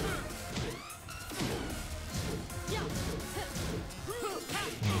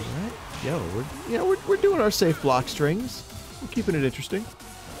 Yo, we're doing our safe block strings. We're keeping it interesting.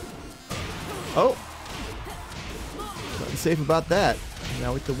 Oh, safe about that.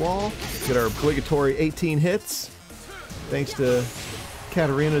 Now with the wall, get our obligatory 18 hits. Thanks to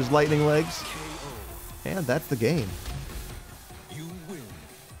Katarina's lightning legs. And that's the game.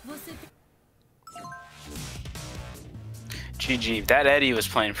 GG. That Eddie was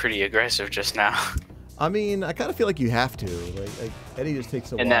playing pretty aggressive just now. I mean, I kind of feel like you have to. Like Eddie just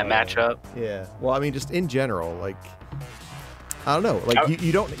takes a while. In that matchup? Yeah. Well, I mean, just in general, like, I don't know. Like,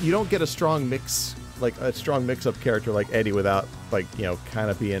 you don't get a strong mix, like a strong mix-up character like Eddie without, like, you know, kind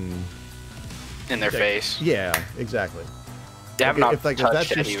of being in their face. Yeah, exactly. They have like, not if that's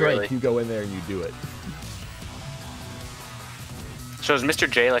your Eddie, strength, really. you go in there and you do it. So is Mr.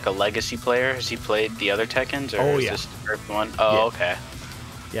 J like a legacy player? Has he played the other Tekkens, or is this the first one? Oh, yeah. Okay.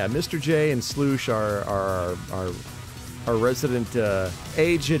 Yeah, Mr. J and Sloosh are resident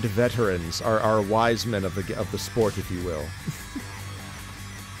aged veterans, are wise men of the sport, if you will.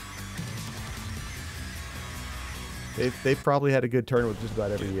 They've probably had a good turn with just about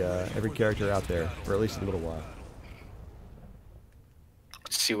every character out there for at least a little while.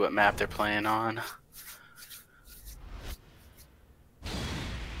 Let's see what map they're playing on.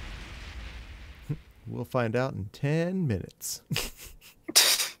 We'll find out in 10 minutes.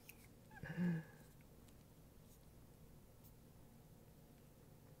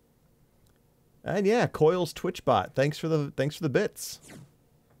 And yeah, Coil's Twitch bot. Thanks for the bits.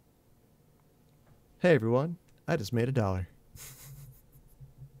 Hey everyone, I just made $1.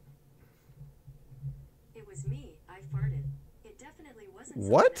 It was me. I farted. It definitely wasn't.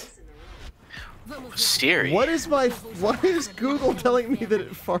 What? Siri. What is Google telling me that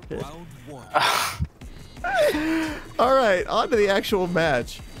it farted? All right, on to the actual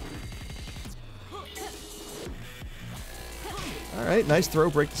match. All right, nice throw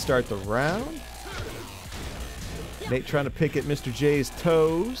break to start the round. Nate trying to pick at Mr. J's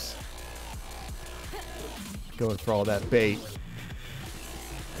toes. Going for all that bait.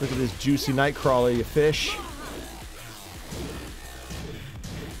 Look at this juicy nightcrawler, you fish.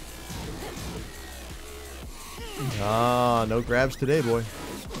 Ah, no grabs today, boy.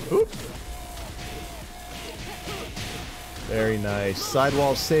 Oop. Very nice.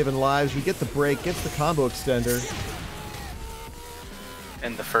 Sidewall saving lives. We get the break. Gets the combo extender.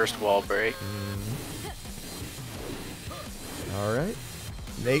 And the first wall break. All right.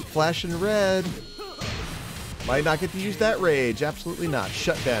 Nate flashing red. Might not get to use that rage. Absolutely not.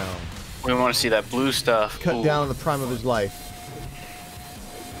 Shut down. We want to see that blue stuff. Cut down in the prime of his life.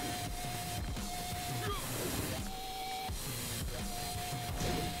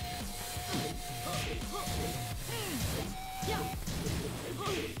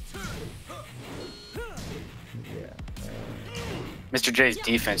 Mr. J's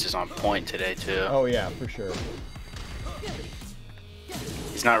defense is on point today, too. Oh, yeah, for sure.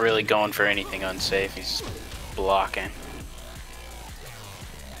 He's not really going for anything unsafe. He's blocking.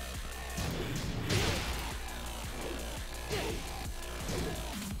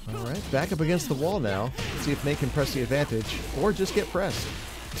 All right, back up against the wall now. Let's see if Nate can press the advantage, or just get pressed.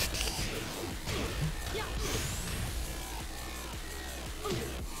 All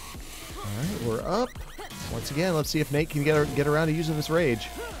right, we're up. Once again, let's see if Nate can get around to using this rage.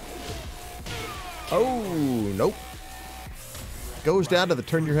 Oh, nope. Goes down to the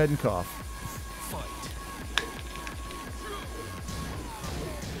turn your head and cough.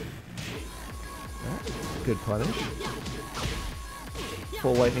 Right, good punish.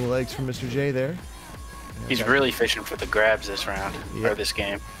 Full lightning legs from Mr. J there. He's really fishing for the grabs this round, or this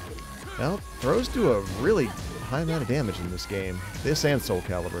game. Well, throws do a really high amount of damage in this game. This and Soul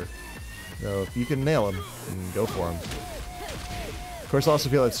Calibur. So if you can nail him, then go for him. Of course, I also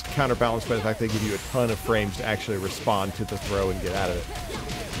feel it's counterbalanced by the fact they give you a ton of frames to actually respond to the throw and get out of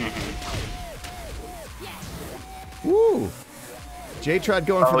it. Woo! Jay tried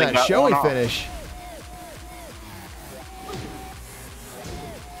going for that showy finish.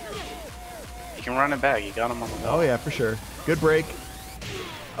 You can run it back. You got him on the wall. Oh, yeah, for sure. Good break.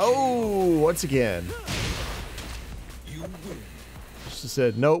 Oh, once again. She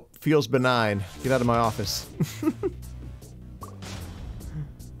said, nope, feels benign. Get out of my office.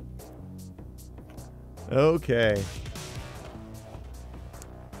 Okay.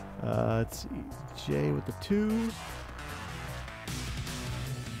 Let's see. Jay with the 2.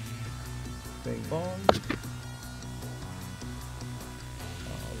 Bang bong.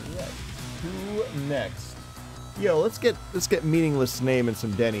 Alright. 2 next. Yo, let's get MmeaninglessName and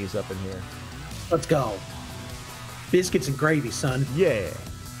some Denny's up in here. Let's go. Biscuits and gravy, son. Yeah.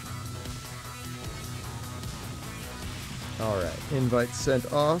 Alright. Invite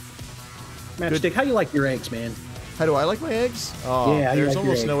sent off. MatchStick, how you like your eggs, man? How do I like my eggs? Oh, yeah, there's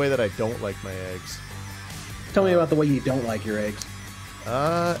almost no way that I don't like my eggs. Tell me about the way you don't like your eggs.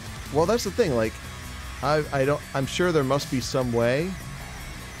 Well, that's the thing. Like, I'm sure there must be some way,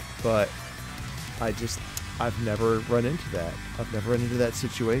 but I've never run into that. I've never run into that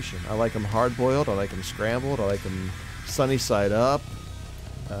situation. I like them hard-boiled. I like them scrambled. I like them sunny side up,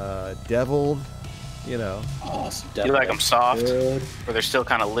 deviled. You know. Oh, Do you like them soft, or they're still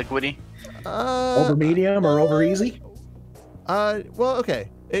kind of liquidy? Over medium or over easy? Well, okay.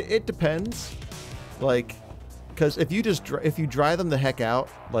 It depends. Like, because if you dry them the heck out,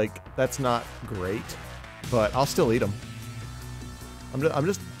 like that's not great. But I'll still eat them.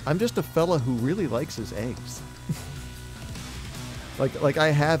 I'm just a fella who really likes his eggs. like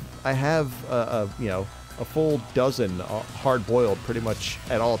I have you know, a full dozen hard boiled pretty much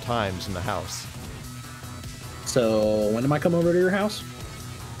at all times in the house. So when am I come over to your house?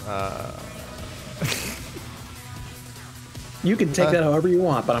 You can take that however you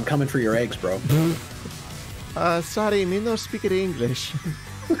want, but I'm coming for your eggs, bro. Sorry, me no speak it English.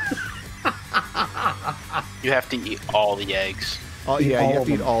 You have to eat all the eggs. Oh yeah, you have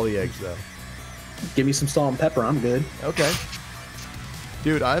to eat all the eggs though. Give me some salt and pepper, I'm good. Okay.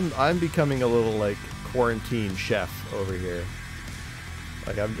 Dude, I'm becoming a little like quarantine chef over here.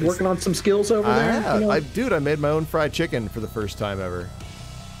 Like I'm just working on some skills over there. Yeah, you know? dude, I made my own fried chicken for the first time ever.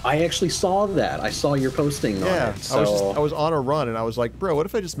 I actually saw that. I saw your posting on it. So I was on a run and I was like, bro, what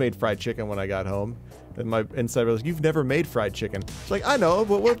if I just made fried chicken when I got home? And my inside was like, you've never made fried chicken. It's like, I know,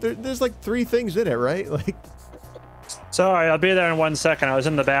 but there's like 3 things in it, right? Like. Sorry, I'll be there in 1 second. I was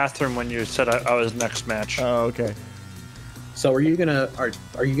in the bathroom when you said I was next match. Oh, okay. So are you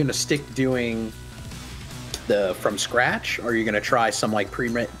gonna stick doing the from scratch, or are you gonna try some like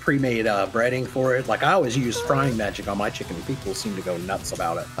pre-made breading for it? Like I always use frying magic on my chicken, and people seem to go nuts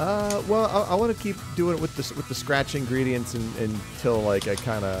about it. Well, I want to keep doing it with the scratch ingredients until like I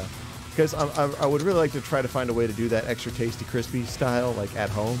kind of, because I would really like to try to find a way to do that extra tasty crispy style like at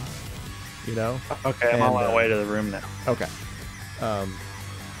home, you know. Okay, I'm on my way to the room now. Okay.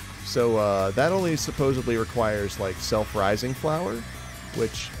 So that only supposedly requires like self-rising flour,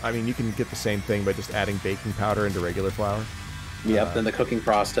 which, I mean, you can get the same thing by just adding baking powder into regular flour. Yep, then the cooking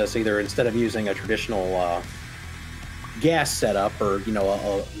process, either instead of using a traditional gas setup or, you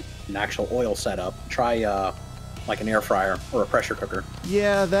know, an actual oil setup, try like an air fryer or a pressure cooker.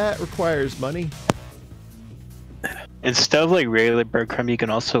 Yeah, that requires money. Instead of like regular breadcrumb, you can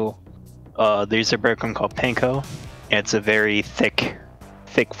also, there's a breadcrumb called panko. It's a very thick,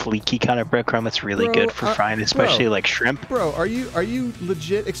 fleeky kind of breadcrumb. It's really good for frying, especially like shrimp. Bro, are you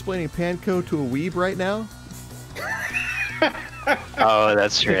legit explaining panko to a weeb right now? Oh,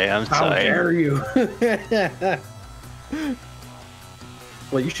 that's right. I'm sorry. How dare you?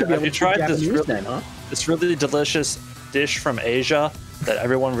 Well, you should be able to try this then, huh? This really delicious dish from Asia that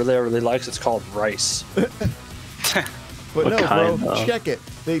everyone really likes. It's called rice. But no, bro, check it.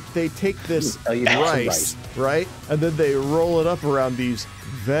 They take this rice, right? And then they roll it up around these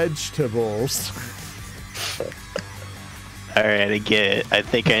vegetables. Alright, I get it. I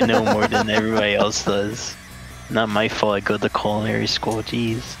think I know more than everybody else does. Not my fault I go to culinary school,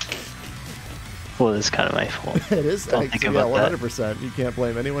 jeez. Well, it's kind of my fault. It is. Don't think about 100%. that. You can't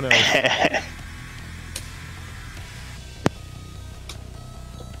blame anyone else.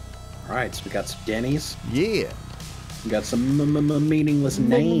 Alright, so we got some Denny's. Yeah. We got some meaningless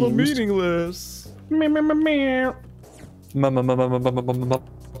names. Meaningless.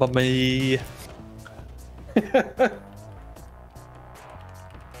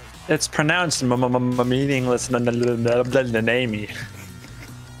 It's pronounced meaningless name.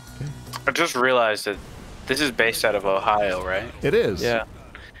 I just realized that this is based out of Ohio, right? It is. Yeah.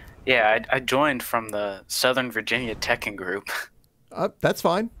 Yeah, I joined from the Southern Virginia Tekken group. That's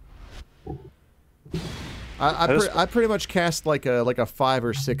fine. I pretty much cast like a 5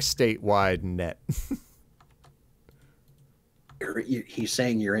 or 6 statewide net. He's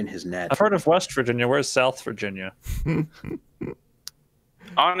saying you're in his net. I've heard of West Virginia. Where's South Virginia?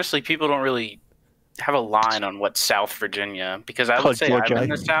 Honestly, people don't really have a line on what South Virginia, because I would say I'm in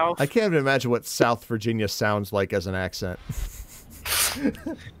the South. I can't even imagine what South Virginia sounds like as an accent.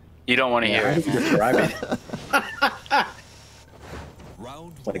 You don't want to hear it. Describe it.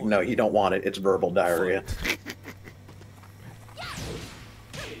 Like, no, you don't want it. It's verbal diarrhea.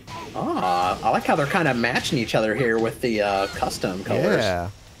 I like how they're kind of matching each other here with the custom colors. Yeah.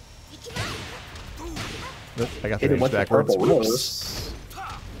 I got Hit him with the purple rose.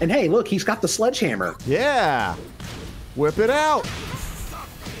 And hey, look, he's got the sledgehammer. Yeah. Whip it out.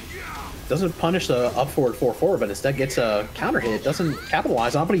 Doesn't punish the up forward 4-4, but instead gets a counter hit. Doesn't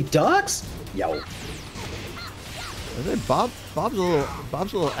capitalize on, but he ducks. Yo. And then Bob's a little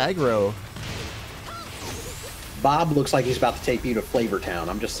aggro. Bob looks like he's about to take you to Flavor Town.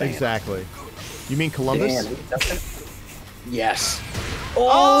 I'm just saying. Exactly. You mean Columbus? Damn, yes.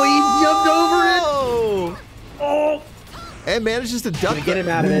 Oh, he jumped over it. Oh. And manages to duck. Get him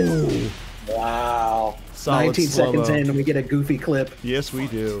out of it. Wow. Solid 19 seconds slow-mo. in, and we get a goofy clip. Yes, we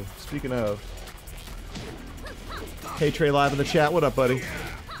do. Speaking of. Hey, Trey Live in the chat. What up, buddy?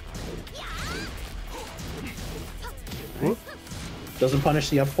 Whoop. Doesn't punish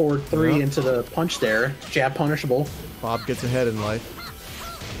the up forward 3 Yep. into the punch there. Jab punishable. Bob gets ahead in life.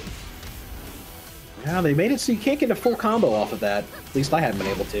 Yeah, they made it so you can't get a full combo off of that. At least I haven't been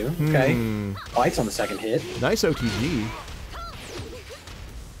able to. Okay. Bites on the second hit. Nice OTG.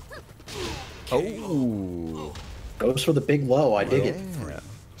 Oh. Goes for the big low. I dig it.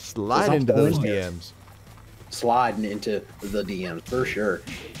 Slide into those DMs. Sliding into the DMs for sure.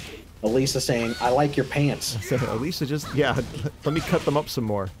 Elisa saying, I like your pants. Elisa just, yeah, let me cut them up some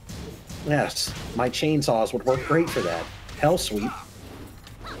more. Yes, my chainsaws would work great for that. Hell sweep.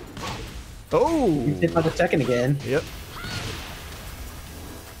 Oh! You hit by the second again. Yep.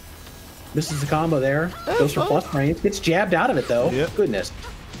 Misses the combo there. Goes for plus frames. Gets jabbed out of it though. Yep. Goodness.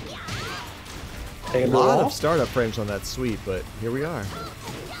 A lot of startup frames on that sweep, but here we are.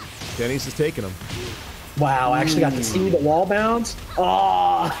 Denny's is taking them. Wow, I actually got to see the wall bounce.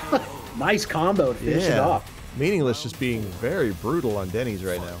 Oh, nice combo to finish it off. Meaningless just being very brutal on Denny's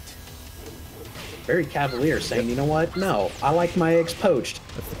right now. Very cavalier, saying, you know what? No, I like my eggs poached.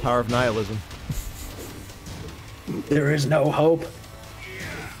 That's the power of nihilism. There is no hope.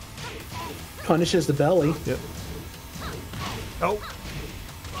 Punishes the belly. Yep. Oh.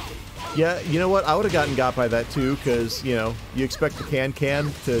 Yeah, you know what? I would have got by that too, because, you know, you expect the can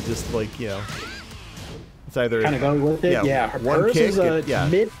to just, like, you know, it's either kind of go with it. Yeah, one hers kick, is a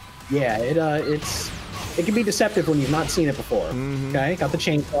mid. Yeah, it can be deceptive when you've not seen it before. Okay, got the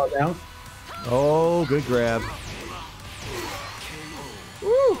chainsaws out. Oh, good grab.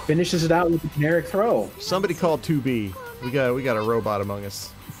 Woo! Finishes it out with the generic throw. Somebody called 2B. We got a robot among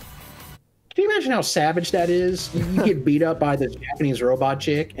us. Can you imagine how savage that is? You get beat up by the Japanese robot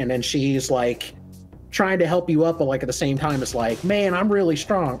chick, and then she's like trying to help you up, but like at the same time, it's like, man, I'm really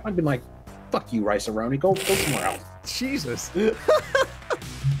strong. I'd been like, fuck you, Rice-A-Roni. Go somewhere else. Jesus. I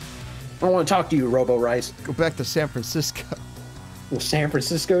don't want to talk to you, Robo Rice. Go back to San Francisco. Well, San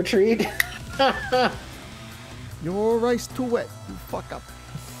Francisco treat. Your rice too wet, you fuck up.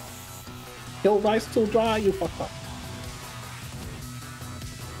 Your rice too dry, you fuck up.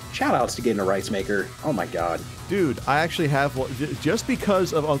 Shout outs to getting a rice maker. Oh my god. Dude, I actually have one. Just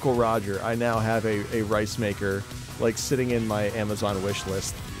because of Uncle Roger, I now have a rice maker, like, sitting in my Amazon wish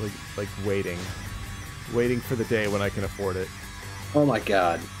list, like waiting for the day when I can afford it. Oh my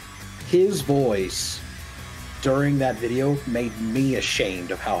god. His voice during that video made me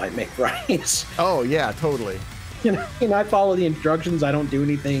ashamed of how I make rice. Oh yeah, totally. You know, I follow the instructions. I don't do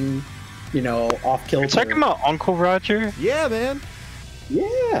anything, you know, off kilter. You're talking about Uncle Roger? Yeah, man.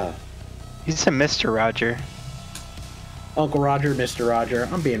 Yeah. He's a Mr. Roger. Uncle Roger, Mr. Roger.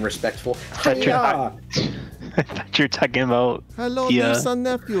 I'm being respectful. I thought you're talking about hello, the niece and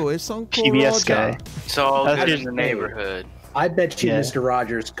nephew. It's Uncle PBS Roger. guy. It's all That's good his in the name. neighborhood. I bet you Yeah. Mr.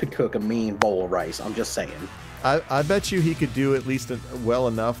 Rogers could cook a mean bowl of rice. I'm just saying. I bet you he could do at least well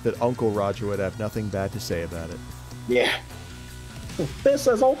enough that Uncle Roger would have nothing bad to say about it. Yeah. This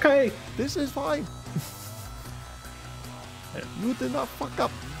is okay. This is fine. You did not fuck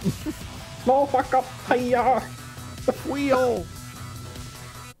up. No fuck up. Hiya. We all.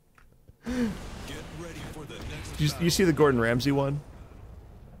 Get ready for the next You see the Gordon Ramsay one?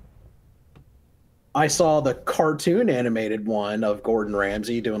 I saw the cartoon animated one of Gordon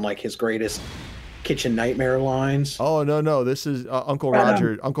Ramsay doing like his greatest kitchen nightmare lines. Oh no, this is Uncle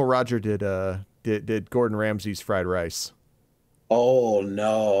Roger. Uncle Roger did Gordon Ramsay's fried rice. Oh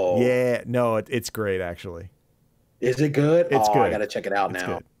no. Yeah, no, it's great actually. Is it good? It's good. I gotta check it out It's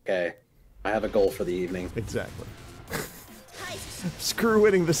now. good. Okay. I have a goal for the evening. Exactly. Screw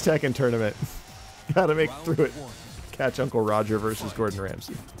winning this Tekken tournament. Gotta make it through it. Catch Uncle Roger versus Gordon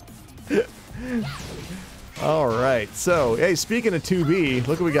Ramsay. All right. So, hey, speaking of 2B,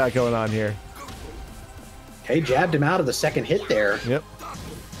 look what we got going on here. Okay, jabbed him out of the second hit there. Yep.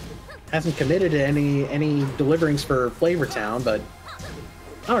 Hasn't committed to any deliverings for Flavor Town, but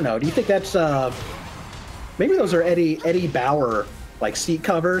I don't know. Do you think that's maybe those are Eddie Bauer like seat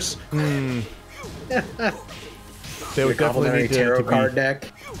covers? They would definitely need tarot card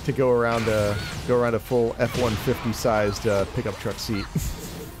deck to go around a full F-150 sized pickup truck seat.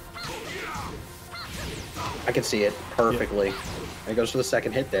 I can see it perfectly. Yep. And it goes for the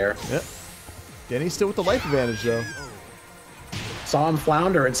second hit there. Yep. Denny's still with the life advantage though. saw him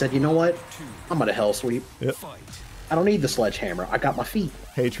flounder and said, you know what? I'm gonna hell sweep. Yep. I don't need the sledgehammer. I got my feet.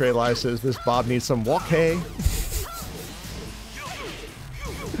 Hey, Trey Lai says this Bob needs some walk hay.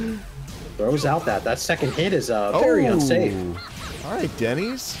 Throws out that second hit is very unsafe. All right,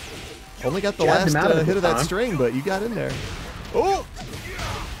 Denny's. Only got the Jabbed him last out of it hit of this that time. string, but you got in there. Oh!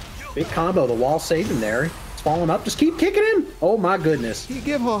 Big combo. The wall saved him there. It's falling up. Just keep kicking him. Oh my goodness. He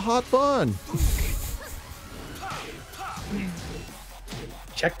give her a hot bun.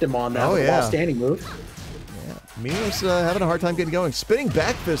 Checked him on that Oh, yeah. wall standing move. Mia's having a hard time getting going. Spinning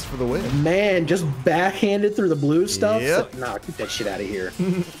back fist for the win. Man, just backhanded through the blue stuff. Yep. Nah, get that shit out of here.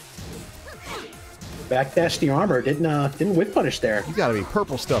 Backdash the armor. Didn't whip punish there. You gotta be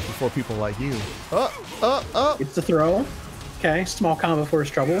purple stuff before people like you. It's the throw. Okay, small combo for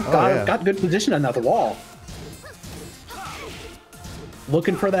his trouble. yeah. Got good position on the wall.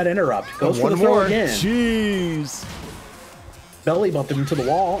 Looking for that interrupt. Goes for One the throw more. again. Jeez. Belly bumped him into the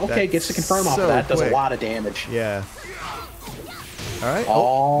wall. Okay, That's gets to confirm off so of that. Does quick. a lot of damage. Yeah. All right.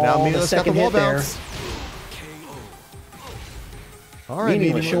 Oh, now the Mia's got the second wall hit there. bounce. All right,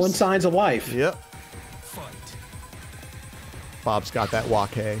 Meaningless, showing Meaningless. signs of life. Yep. Bob's got that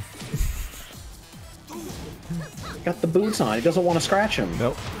walk hay. Got the boots on. He doesn't want to scratch him.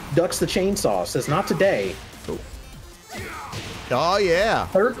 Nope. Ducks the chainsaw. Says not today. Oh yeah.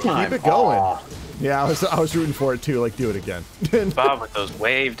 Third time. Keep it going. Aw. Yeah, I was rooting for it too. Like, do it again. Bob with those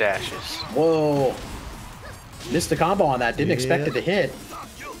wave dashes. Whoa. Missed the combo on that. Didn't expect it to hit.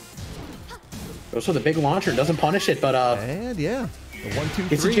 Goes for the big launcher. Doesn't punish it, but And yeah, the 1, 2, 3.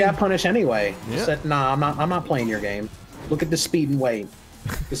 it's a jab punish anyway. Yeah. Said, nah, I'm not playing your game. Look at the speed and weight.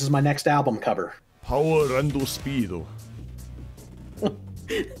 This is my next album cover. Power and speedo.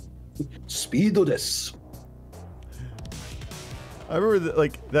 Speedo this. I remember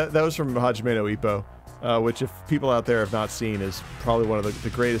that was from Hajime no Ippo, which if people out there have not seen is probably one of the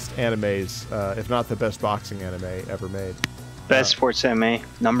greatest animes, if not the best boxing anime ever made. Best sports anime,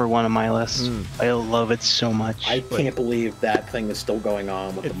 #1 on my list. I love it so much. I can't believe that thing is still going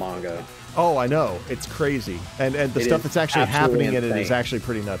on with the manga. Oh, I know, it's crazy, and the It stuff is that's actually absolutely happening in it is insane. actually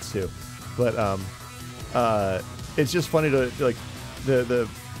pretty nuts too. But it's just funny to like the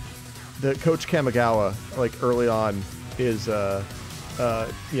Coach Kamigawa like early on is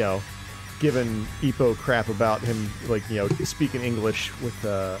you know, giving Ippo crap about him like, you know, speaking English with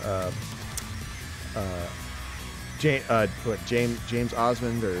James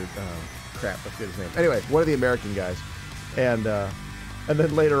Osmond or crap, I forget his name. Anyway, one of the American guys, and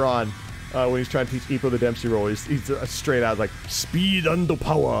then later on when he's trying to teach Ippo the Dempsey roll, he's straight out like speed under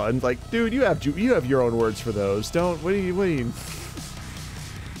power, and like, dude, you have your own words for those. Don't what are you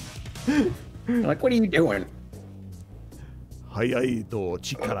Like, what are you doing? Hayaito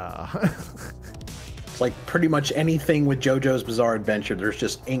chikara. It's like pretty much anything with JoJo's Bizarre Adventure. There's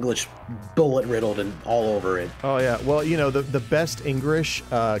just English bullet riddled and all over it. Oh yeah, well, you know, the best English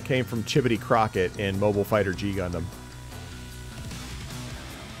came from Chibbity Crockett in Mobile Fighter G Gundam.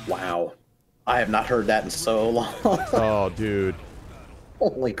 Wow. I have not heard that in so long. Oh, dude.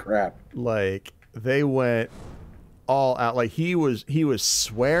 Holy crap. Like, they went all out. Like, he was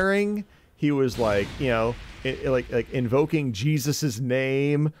swearing. He was like, you know, like invoking Jesus's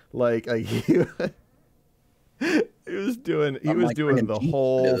name. Like he was doing the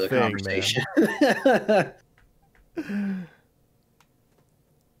whole thing, man.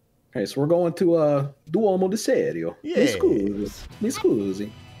 Okay, so we're going to Duomo di Serio. Yes. Mi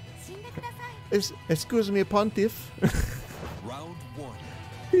scusi. Excuse me, Pontiff. Round 1.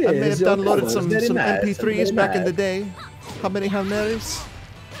 I may have Yes, your downloaded colors, some very nice, MP3s very back in the nice. day. How many Hail Marys?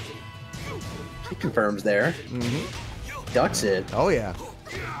 He confirms there. Ducks it. Oh yeah.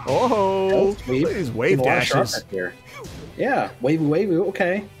 Oh, Sweet. look at these wave A lot of dashes. sharpness here. Yeah, wavy,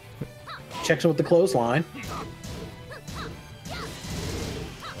 okay. Checks him with the clothesline.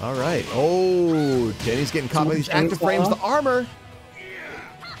 All right. Oh, Denny's getting caught by these active frames. The armor.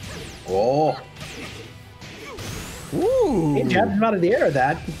 Oh. Ooh. He jabbed him out of the air.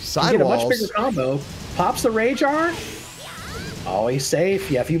 That you get a much Sidewalls. bigger combo. Pops the rage art. Oh, he's safe.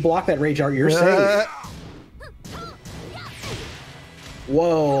 Yeah, if you block that rage art, you're safe.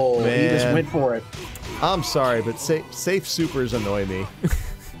 Whoa, he just Man. went for it. I'm sorry, but safe supers annoy me.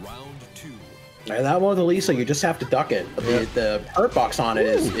 Round 2. And that one with Elisa, you just have to duck it. But the hurt box on it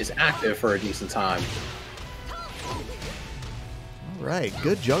is active for a decent time. All right,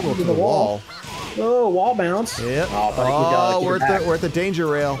 good juggle to the the wall. Oh, wall bounce. Yep. Oh, but he we're at the danger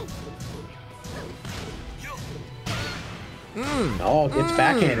rail. Oh, gets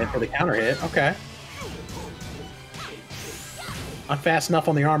backhanded for the counter hit. Okay. Not fast enough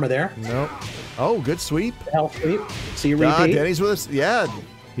on the armor there. Nope. Oh, good sweep. Health sweep. See a repeat. Denny's with us. Yeah,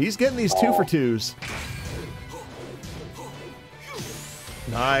 he's getting these 2 for 2s.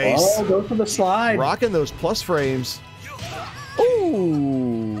 Nice. Oh, go for the slide. Rocking those plus frames.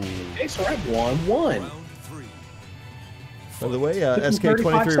 Ooh. Okay, so we're at 1-1. By the way,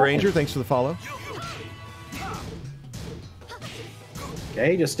 SK23 Ranger, thanks for the follow.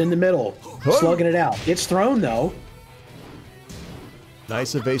 Okay, just in the middle. Whoa. Slugging it out. It's thrown, though.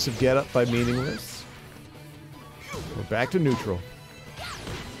 Nice evasive get up by Meaningless. We're back to neutral.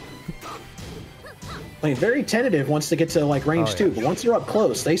 Playing very tentative once they get to like range 2, but once they're up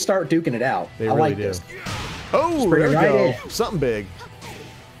close, they start duking it out. They I really like do. this. Oh, Spray there we right go. in. Something big.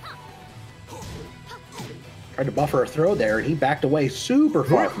 Tried to buffer a throw there, and he backed away super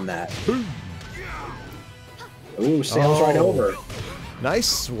far from that. Ooh, sails right over. Nice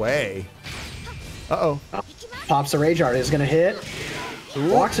sway. Uh-oh. Pops the Rage Art. Is going to hit.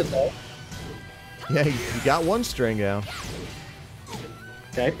 Blocks it, though. Yeah, he got 1 string down.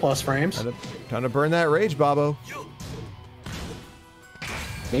 Okay, plus frames. Time to burn that rage, Bobo.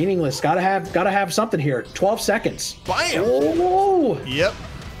 Meaningless. Gotta have something here. 12 seconds. Bam! Oh! Yep.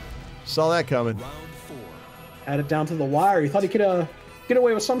 Saw that coming. Had it down to the wire. He thought he could get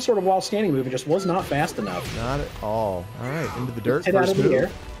away with some sort of while standing move. It just was not fast enough. Not at all. All right, into the dirt. Hit out First of the move.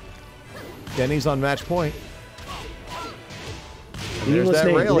 air. Denny's on match point. And there's Meaningless that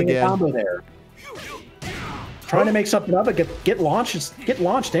name, rail getting a again. combo there. Trying to make something up, but get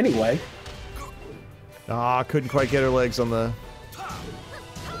launched anyway. Ah, couldn't quite get her legs on the...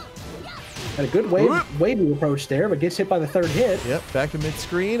 Had a good wavy approach there, but gets hit by the 3rd hit. Yep, back to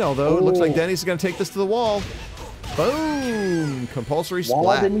mid-screen, although it looks like Denny's is going to take this to the wall. Boom! Compulsory splat.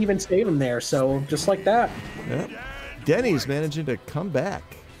 Wall didn't even save him there, so just like that. Yep. Denny's managing to come back.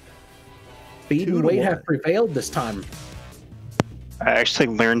 Speed and weight have prevailed this time. I actually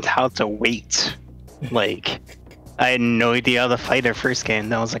learned how to wait. Like, I had no idea how to fight her first game.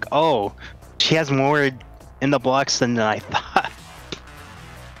 And I was like, oh, she has more in the blocks than I thought.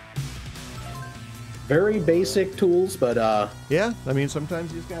 Very basic tools, but yeah, I mean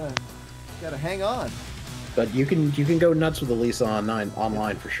sometimes you just gotta hang on. But you can go nuts with Elisa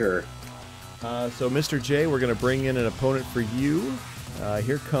online for sure. So Mr. J, we're gonna bring in an opponent for you.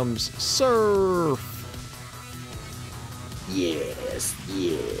 Here comes Surrrf. Yes,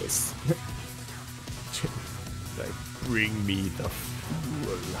 yes. Like, bring me the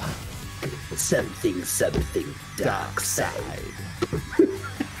fool. Something, dark side.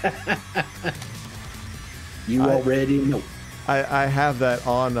 You already know. I have that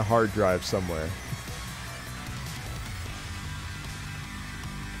on the hard drive somewhere.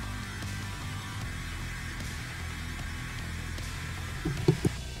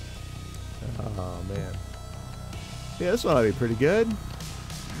 Oh man. Yeah, this one ought to be pretty good.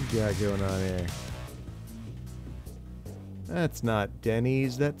 What you got going on here? That's not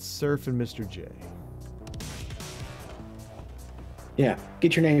Denny's, that's Surrrf and Mr. J. Yeah,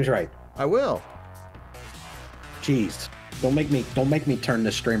 get your names right. I will. Jeez, don't make me turn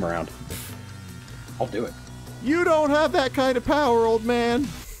this stream around. I'll do it. You don't have that kind of power, old man.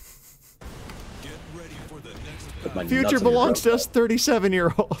 Future belongs to us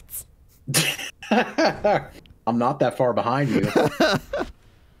 37-year-olds. I'm not that far behind you.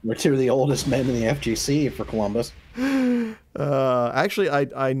 We're 2 of the oldest men in the FGC for Columbus. Actually,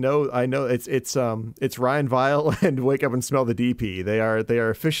 I know it's Ryan Vile and Wake Up and Smell the DP. They are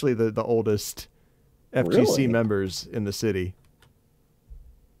officially the oldest FGC members in the city.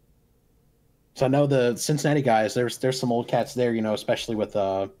 So I know the Cincinnati guys. There's some old cats there, you know, especially with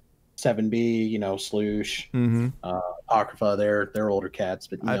 7B, you know, Sloosh, Apocrypha. They're older cats,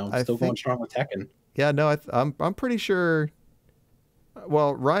 but you know, still going strong with Tekken. Yeah, no, I'm pretty sure.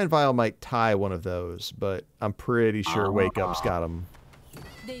 Well, Ryan Vile might tie one of those, but I'm pretty sure Wake Up's got him.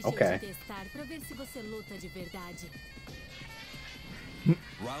 Okay.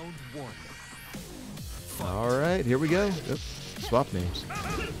 Round 1. All right, here we go. Oop, swap names.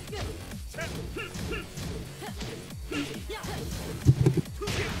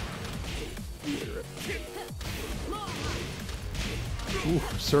 Ooh,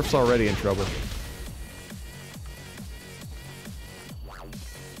 Surf's already in trouble.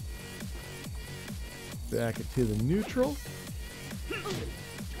 Back it to the neutral.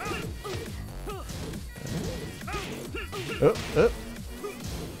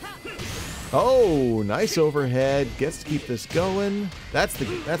 Oh, nice overhead. Gets to keep this going. That's the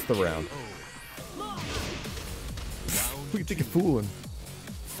round. Who you think you're fooling?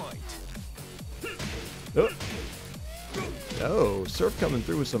 Oh, Surrrf coming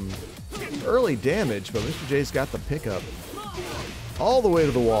through with some early damage, but Mr. J's got the pickup all the way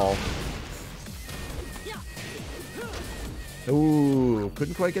to the wall. Ooh,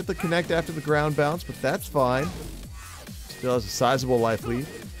 couldn't quite get the connect after the ground bounce, but that's fine. Still has a sizable life lead.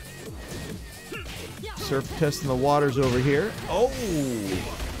 Surf testing the waters over here. Oh!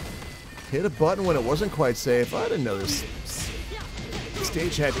 Hit a button when it wasn't quite safe. I didn't know this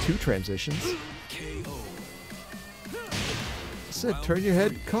stage had 2 transitions. Said, turn your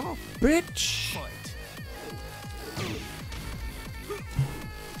head, cough, bitch!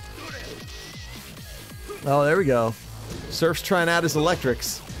 Oh, there we go. Surf's trying out his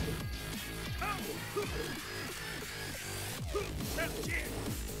electrics.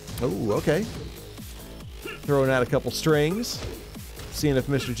 Oh, okay. Throwing out a couple strings. Seeing if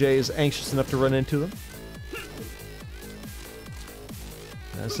Mr. J is anxious enough to run into them.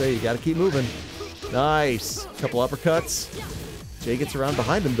 I say, you gotta keep moving. Nice. Couple uppercuts. Jay gets around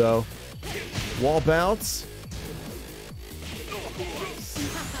behind him, though. Wall bounce.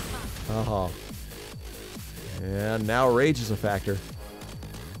 Uh-huh. And now rage is a factor.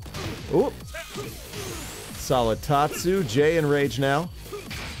 Oop. Solid Tatsu. Jay in rage now.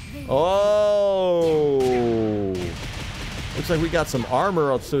 Oh! Looks like we got some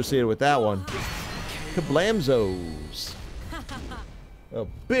armor associated with that one. Kablamzos. A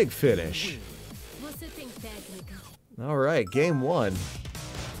big finish. All right, game 1.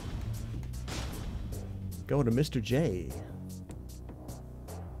 Going to Mr. J.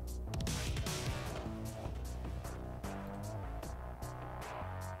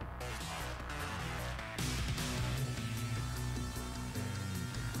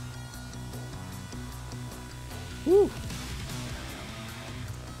 Woo.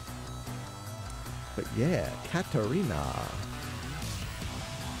 But yeah, Katarina.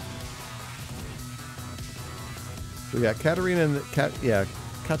 So we got Katarina and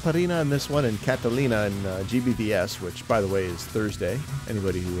Katarina in this one, and Catalina in GBVS, which, by the way, is Thursday.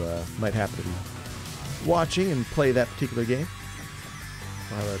 Anybody who might happen to be watching and play that particular game.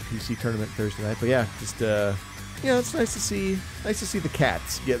 We'll have our PC tournament Thursday night. But yeah, just it's nice to see the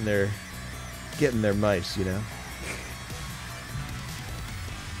cats getting their mice, you know.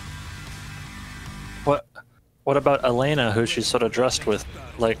 What about Elena, who she's sort of dressed with,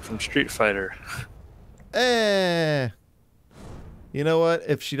 like from Street Fighter? You know what?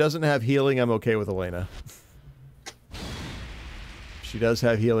 If she doesn't have healing, I'm okay with Elena. If she does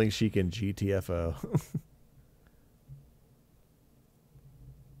have healing, she can GTFO.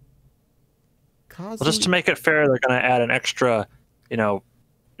 Well, just to make it fair, they're going to add an extra,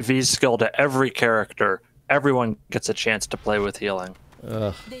 V skill to every character. Everyone gets a chance to play with healing.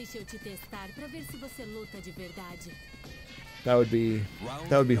 Ugh. That would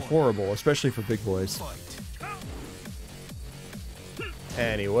be horrible, especially for big boys.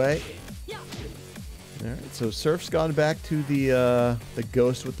 Anyway. Alright, so Surf's gone back to the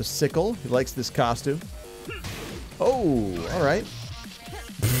ghost with the sickle. He likes this costume. Oh, alright.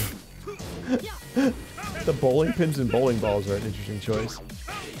 The bowling pins and bowling balls are an interesting choice.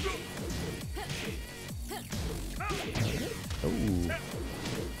 Oh.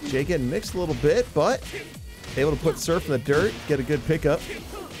 Jay getting mixed a little bit, but able to put Surf in the dirt, get a good pickup.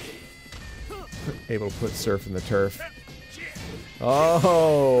 Able to put Surf in the turf.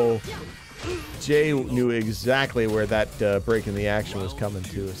 Oh! Jay knew exactly where that break in the action was coming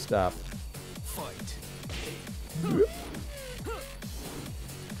to a stop. Alright,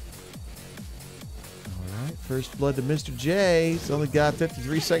 first blood to Mr. J. He's only got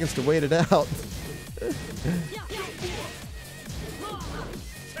 53 seconds to wait it out.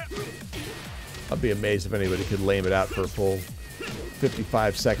 I'd be amazed if anybody could lame it out for a full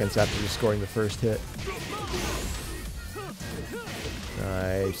 55 seconds after just scoring the first hit.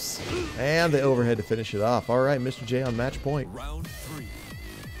 Nice. And the overhead to finish it off. All right, Mr. J on match point. Round 3.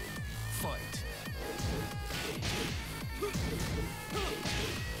 Fight.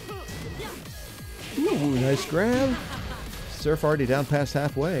 Ooh, nice grab. Surf already down past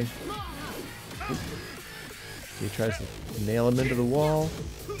halfway. He tries to nail him into the wall.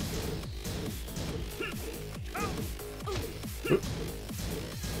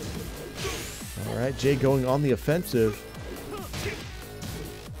 All right, Jay going on the offensive.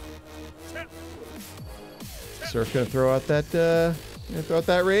 Surf gonna throw out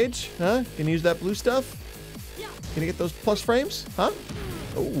that rage, huh? Can you use that blue stuff? Can you get those plus frames, huh?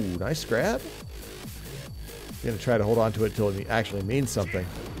 Oh, nice grab. Gonna try to hold on to it until it actually means something.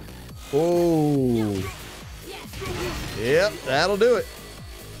 Oh, yep, that'll do it.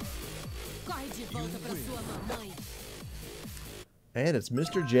 And it's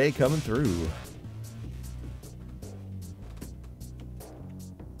Mr. J coming through.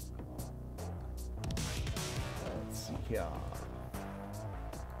 Let's see here.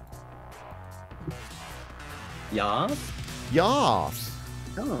 Yeah. Yas.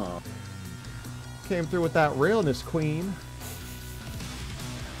 Oh. Came through with that realness, queen.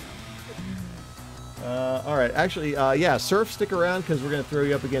 All right, actually, yeah, Surrrf, stick around because we're going to throw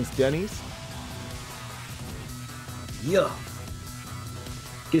you up against Denny's. Yeah.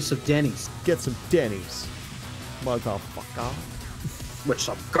 Get some Denny's. Get some Denny's. Motherfucker. With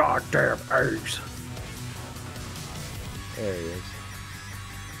some goddamn eggs. There he is.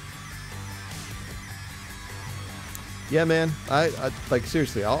 Yeah, man. I like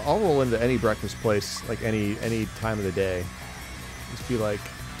seriously. I'll roll into any breakfast place, like any time of the day. Just be like,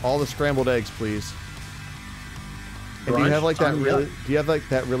 all the scrambled eggs, please. And do you have like that really? Do you have like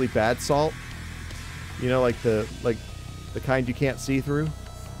that really bad salt? You know, like the kind you can't see through.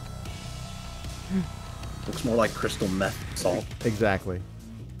 Looks more like crystal meth salt. Exactly.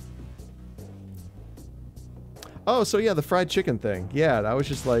 Oh, so yeah, the fried chicken thing. Yeah, I was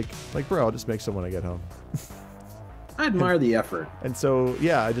just like, bro, I'll just make some when I get home. I admire the effort. And so,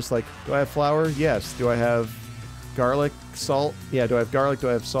 yeah, I just like, do I have flour? Yes. Do I have garlic, salt? Yeah, do I have garlic? Do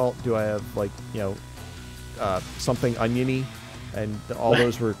I have salt? Do I have, like, you know, something oniony? And all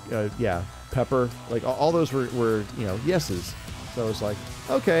those were, yeah, pepper. Like, all those were, you know, yeses. So I was like,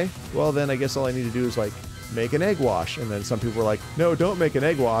 okay, well, then I guess all I need to do is, like, make an egg wash. And then some people were like, no, don't make an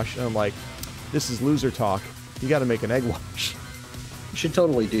egg wash. And I'm like, this is loser talk. You got to make an egg wash. You should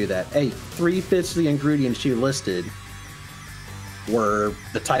totally do that. Hey, 3/5 of the ingredients you listed were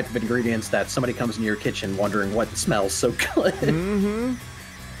the type of ingredients that somebody comes into your kitchen wondering what smells so good. Mm-hmm.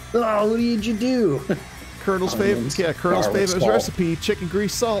 Oh, what did you do? Colonel's favorite, yeah, Colonel's favorite recipe: chicken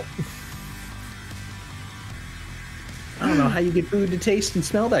grease, salt. I don't know how you get food to taste and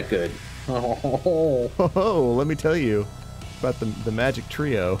smell that good. Oh, let me tell you about the magic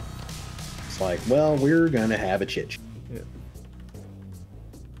trio. It's like, well, we're gonna have a chit. Yeah.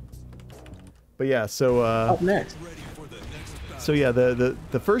 But yeah, so up next. So yeah,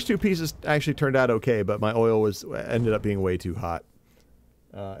 the first two pieces actually turned out okay, but my oil ended up being way too hot,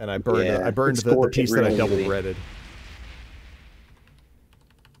 and I burned the piece that I double breaded,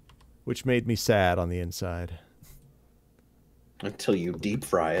 which made me sad on the inside. Until you deep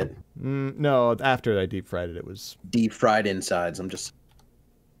fry it. No, after I deep fried it, it was deep fried insides.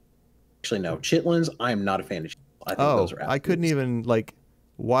 Actually no, chitlins. I am not a fan of. I think those are. I couldn't even like.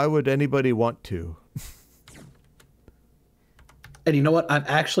 Why would anybody want to? And you know what? I've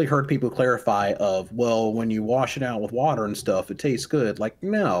actually heard people clarify of, well, when you wash it out with water and stuff, it tastes good. Like,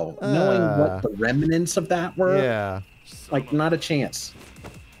 no. Knowing what the remnants of that were, yeah, like, not a chance.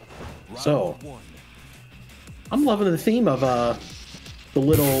 So, I'm loving the theme of the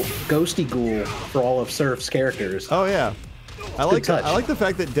little ghosty ghoul for all of Surrrf's characters. Oh yeah, I like the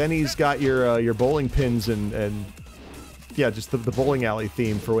fact that Denny's got your bowling pins and yeah, just the bowling alley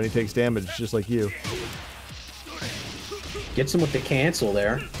theme for when he takes damage, just like you. Gets him with the cancel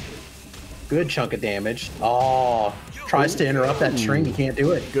there. Good chunk of damage. Oh, tries to interrupt that string. He can't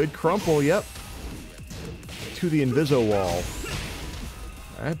do it. Good crumple, yep. To the Inviso wall.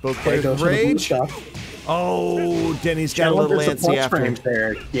 All right, both players with rage. Oh, Denny's got a little antsy after him.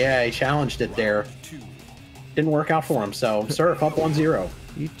 There. Yeah, he challenged it there. Didn't work out for him, so Surrrf up 1-0.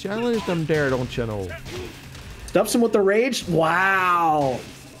 You challenged him there, don't you know? Stuffs him with the rage. Wow.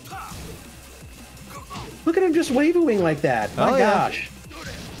 Look at him just waving like that. My gosh.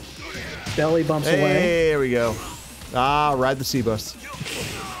 Belly bumps away. There we go. Ah, ride the C-bus.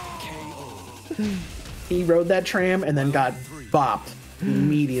 He rode that tram and then got bopped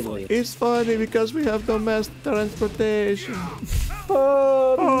immediately. It's funny because we have no mass transportation.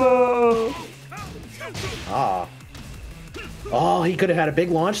 Oh, no. Ah. Oh, he could have had a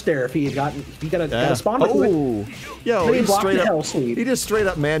big launch there if he got a spawn. Oh, yo, he just straight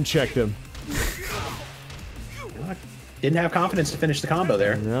up man checked him. Didn't have confidence to finish the combo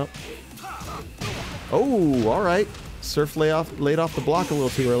there. Yep. Oh, all right. Surrrf laid off the block a little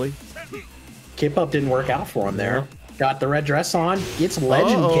too early. Kip up didn't work out for him there. Got the red dress on. Gets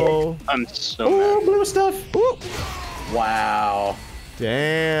legend kick. I'm so mad. Blue stuff. Ooh. Wow.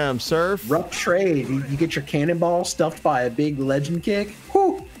 Damn, Surrrf. Rough trade. You get your cannonball stuffed by a big legend kick.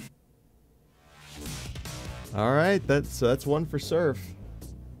 Whew. All right, that's one for Surrrf.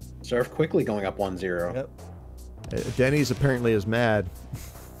 Surrrf quickly going up 1-0. Yep. Denny's apparently is mad.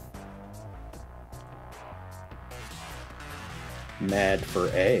 Mad for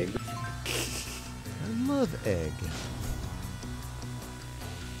egg. I love egg.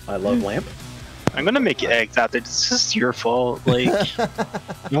 I love lamp. I'm gonna make eggs out there. This is your fault. Like, I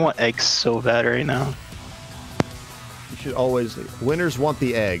want eggs so bad right now. You should always. Winners want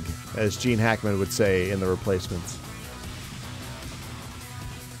the egg, as Gene Hackman would say in The Replacements.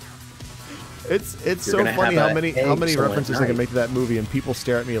 It's so funny how many references I can make to that movie, and people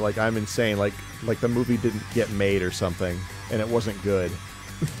stare at me like I'm insane, like the movie didn't get made or something, and it wasn't good.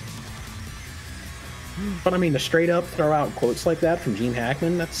 But I mean, to straight up throw out quotes like that from Gene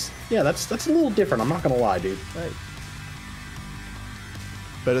Hackman, that's a little different. I'm not gonna lie, dude. Right.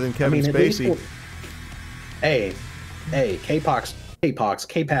 Better than Kevin Spacey. Hey, K-Pox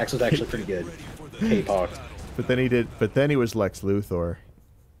was actually pretty good. K-Pox. But then he was Lex Luthor.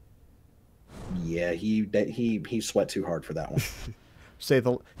 Yeah, he sweat too hard for that one. Say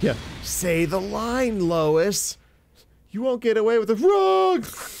the line, Lois. You won't get away with the wrong.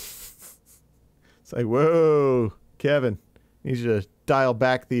 It's like, whoa, Kevin, you need to dial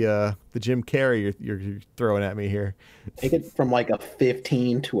back the Jim Carrey you're throwing at me here. Take it from like a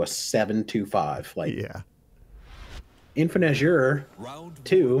 15 to a 7.25. Like, yeah. Infinite Azure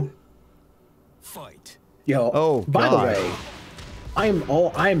 2. Fight. Yo. Oh, by God. the way,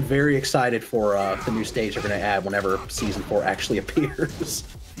 I am very excited for the new stage they're going to add whenever season 4 actually appears.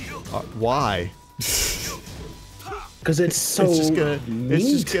 Why? Because it's so it's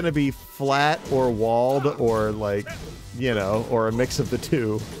just gonna be flat or walled or like, you know, or a mix of the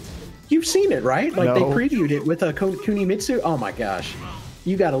two. You've seen it, right? Like No. they previewed it with a Kunimitsu. Oh my gosh,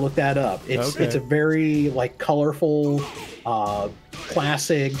 you got to look that up. It's a very like colorful,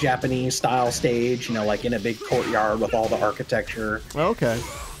 classic Japanese style stage. You know, like in a big courtyard with all the architecture. Okay.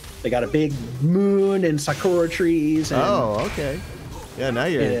 They got a big moon and sakura trees. And okay. Yeah, now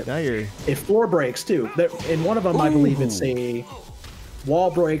you're. It floor breaks too. In one of them, I believe it's a wall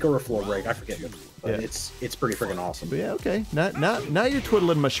break or a floor break. I forget what. But Yeah. it's pretty freaking awesome. But yeah, okay. Now you're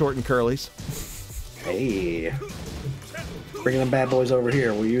twiddling my short and curlies. Hey, bringing them bad boys over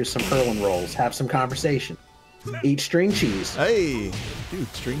here. We'll use some curling rolls. Have some conversation. Eat string cheese. Hey, dude,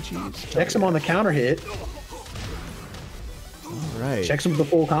 string cheese. Check some on the counter hit. All right. Check some of the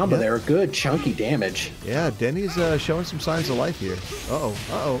full combo Yep. there. Good chunky damage. Yeah, Denny's showing some signs of life here.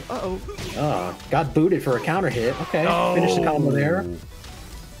 Got booted for a counter hit. Okay, finish the combo there.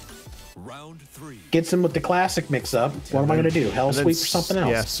 Round 3. Gets him with the classic mix up. What am I gonna do? Hell And then sweep or something else?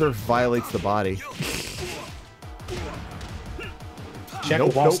 Yeah, Surf violates the body. Check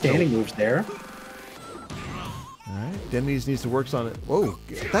Nope, the wall nope, standing moves there. All right, Denny's needs to work on it. Whoa,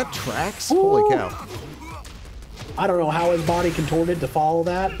 that tracks. Holy cow. I don't know how his body contorted to follow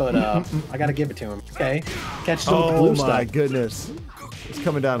that, but I gotta give it to him. Okay, catches him with the blue Oh my stuff. goodness. It's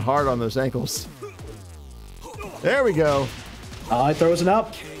coming down hard on those ankles. There we go. He throws it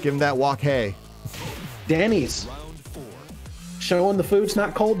up. Give him that walk, hey. Danny's showing the food's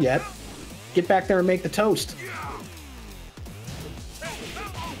not cold yet. Get back there and make the toast.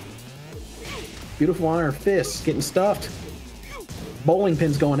 Beautiful iron fists getting stuffed. Bowling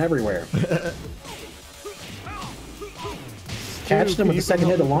pins going everywhere. Catched him with the second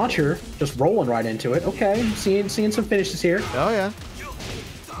hit of the launcher, just rolling right into it. Okay, seeing some finishes here. Oh yeah.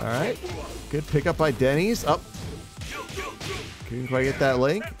 All right. Good pickup by Denny's. Up. Couldn't quite get that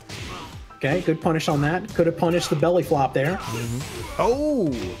link. Okay, good punish on that. Could have punished the belly flop there.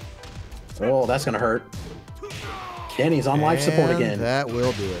 Oh. Oh, that's gonna hurt. Denny's on life support And again. that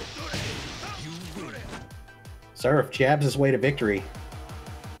will do it. Surrrf jabs his way to victory.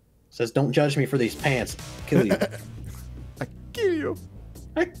 Says, "Don't judge me for these pants. Kill you." I kill you.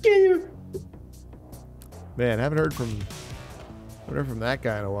 I kill you. Man, haven't heard from that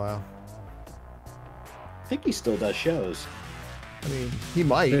guy in a while. I think he still does shows. I mean, he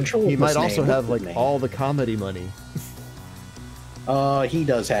might. Control He might his also name. have What's like his name? all the comedy money. He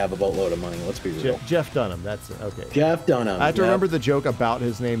does have a boatload of money. Let's be real. Jeff Dunham. That's it. Okay. Jeff Dunham. I have to yep. remember the joke about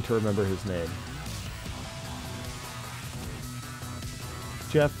his name to remember his name.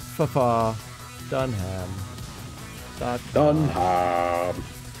 Jeff Dunham. Dunham.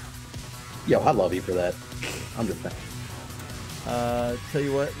 Yo, I love you for that. I'm just saying. Tell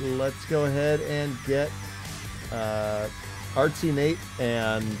you what, let's go ahead and get ArtseyNate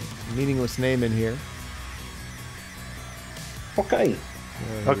and MmeaninglessName in here. Okay.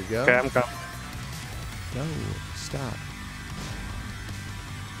 There we go. Okay, I'm coming. No, stop.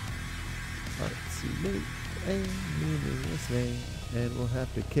 ArtseyNate and MmeaninglessName, and we'll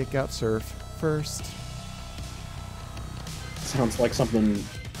have to kick out Surrrf first. Sounds like something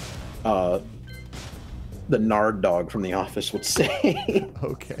the Nard dog from The Office would say.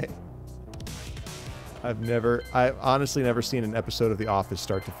 Okay. I've honestly never seen an episode of The Office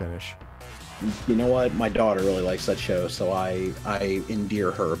start to finish. You know what? My daughter really likes that show, so I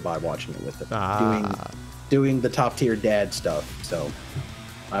endear her by watching it with it. Doing the top tier dad stuff. So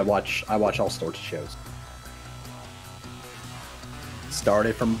I watch all sorts of shows.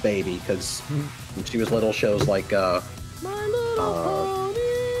 Started from baby because when she was little, shows like My little pony,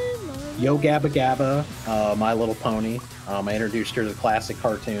 my Yo Gabba Gabba, My Little Pony. I introduced her to the classic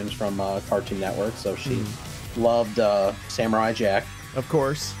cartoons from Cartoon Network, so she loved Samurai Jack. Of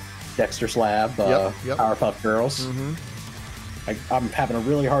course. Dexter's Lab, Powerpuff Girls. I'm having a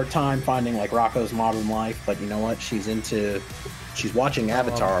really hard time finding like Rocco's Modern Life, but you know what? She's watching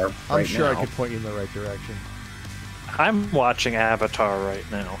Avatar right now. I'm sure I could point you in the right direction. I'm watching Avatar right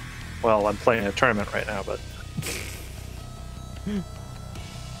now. Well, I'm playing a tournament right now, but...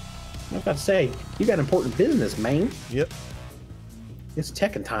 I was about to say, you got important business, man. Yep. It's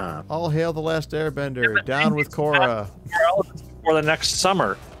Tekken time. All hail the last Airbender. Down with Korra. For the next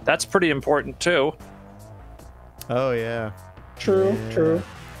summer. That's pretty important, too. Oh, yeah. True, true.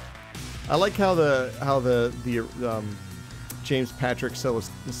 I like how the James Patrick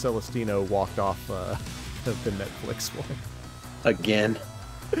Celestino walked off the Netflix one. Again.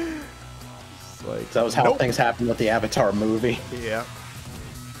 Like, that was how things happened with the Avatar movie. Yeah.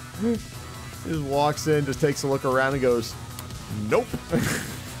 Just walks in, just takes a look around and goes, nope.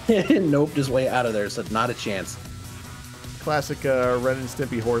 Nope, just way out of there. Said not a chance. Classic Ren and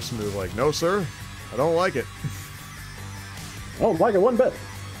Stimpy horse move. Like, no, sir, I don't like it. I don't like it one bit.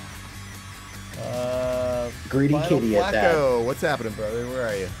 Greedy Final kitty at that. Flacco. What's happening, brother? Where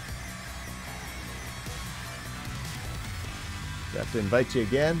are you? I have to invite you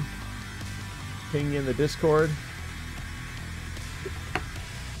again. Ping you in the Discord.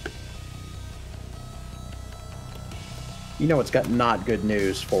 You know, it's got not good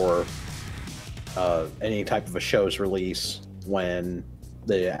news for any type of a show's release when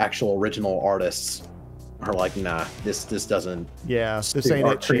the actual original artists are like, nah, this doesn't. Yeah, this ain't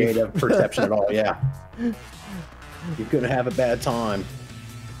our it, creative Chief. perception at all. Yeah, you're gonna have a bad time.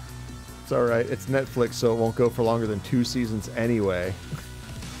 It's all right. It's Netflix, so it won't go for longer than 2 seasons anyway.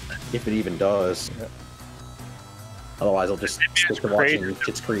 If it even does. Yeah. Otherwise, I'll just stick to watching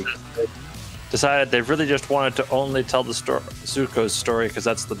Schitt's Creek. Decided they really just wanted to only tell the Zuko's story because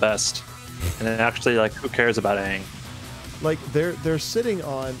that's the best, and then actually, like, who cares about Aang? Like they're sitting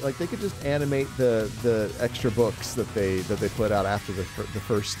on, like, they could just animate the extra books that they put out after the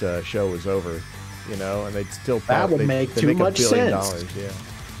first show was over, you know, and they'd still that would make too much sense. Yeah.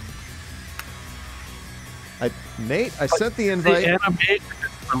 Nate, I sent the invite. The animation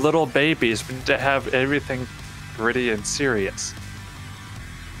for little babies to have everything gritty and serious.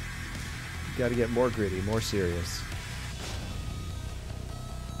 Got to get more gritty, more serious.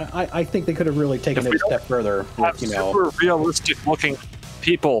 I think they could have really taken it a step further. Have super realistic-looking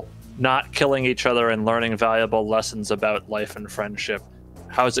people not killing each other and learning valuable lessons about life and friendship.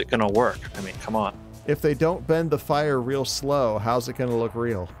 How's it going to work? I mean, come on. If they don't bend the fire real slow, how's it going to look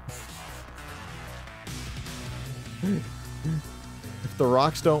real? If the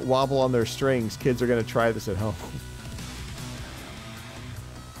rocks don't wobble on their strings, kids are going to try this at home.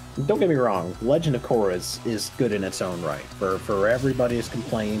 Don't get me wrong, Legend of Korra is good in its own right. For everybody's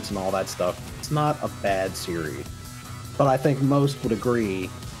complaints and all that stuff, it's not a bad series. But I think most would agree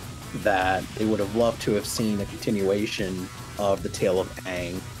that they would have loved to have seen a continuation of the Tale of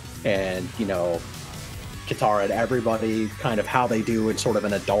Aang and, you know, Katara and everybody kind of how they do in sort of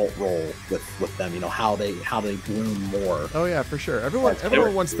an adult role with them, you know, how they bloom more. Oh yeah, for sure.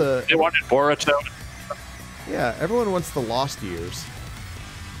 Everyone wants the... They wanted Boruto. Yeah, everyone wants the lost years.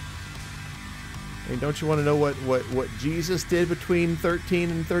 I mean, don't you want to know what Jesus did between 13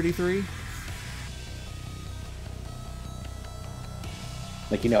 and 33?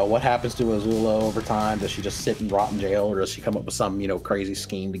 Like, you know, what happens to Azula over time? Does she just sit and rot in jail, or does she come up with some, you know, crazy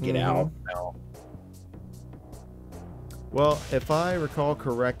scheme to get out? No. Well, if I recall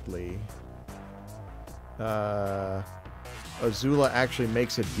correctly, Azula actually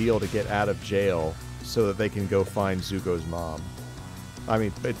makes a deal to get out of jail so that they can go find Zuko's mom. I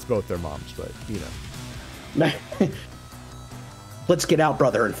mean, it's both their moms, but, you know. Let's get out,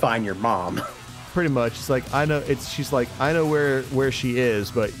 brother, and find your mom. Pretty much. It's like, she's like, I know where she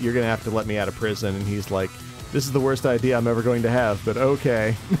is, but you're going to have to let me out of prison. And he's like, this is the worst idea I'm ever going to have, but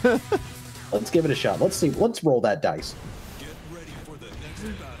okay. Let's give it a shot. Let's see. Let's roll that dice. Get ready for the next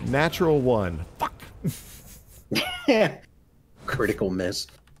battle. Natural 1. Fuck. Critical miss.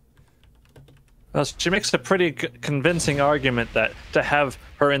 Well, she makes a pretty convincing argument that to have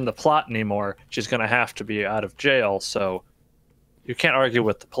her in the plot anymore, she's going to have to be out of jail, so you can't argue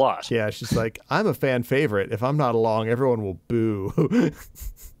with the plot. Yeah, she's like, I'm a fan favorite. If I'm not along, everyone will boo.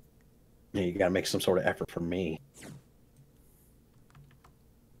 Yeah, you got to make some sort of effort for me.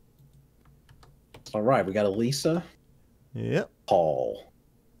 All right, we got Elisa. Yep. Paul.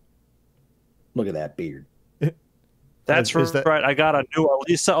 Look at that beard. That's right. I got a new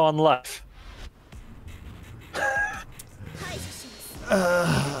Elisa on left.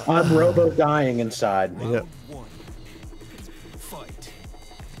 I'm robo dying inside. Yep.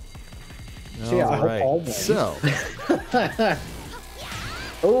 So yeah, I hope Paul wins. So.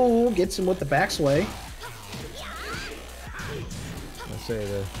 Oh, gets him with the backsway. I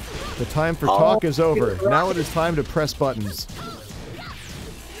say the time for talk is over. Now it is time to press buttons.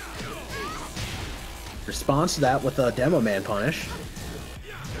 Responds to that with a Demo Man punish.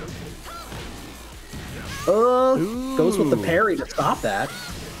 Goes with the parry to stop that.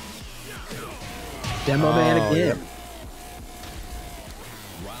 Demo Man again. Yep.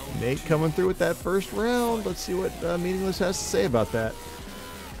 Nate coming through with that first round. Let's see what Meaningless has to say about that.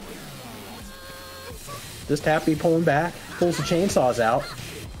 Just happy pulling back, pulls the chainsaws out,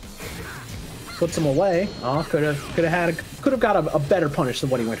 puts them away. Oh, could have got a better punish than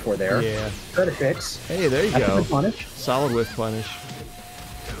what he went for there. Yeah. Credit fix. Hey, there you That's go. a good punish. Solid whiff punish.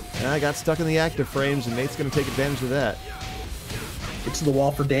 And I got stuck in the active frames, and Nate's going to take advantage of that. Gets to the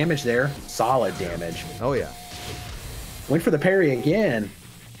wall for damage there. Solid damage. Oh yeah. Went for the parry again.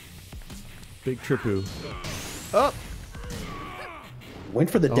 Big tripu. Up. Went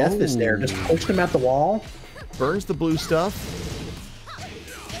for the death fist there. Just pushed him at the wall. Burns the blue stuff.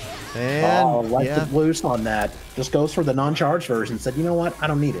 And left it loose on that. Just goes for the non-charge version. Said, you know what? I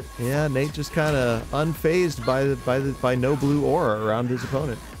don't need it. Yeah, Nate just kind of unfazed by no blue aura around his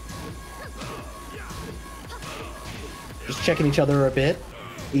opponent. Just checking each other a bit.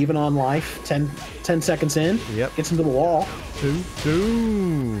 Even on life. 10 seconds in. Yep. Gets into the wall.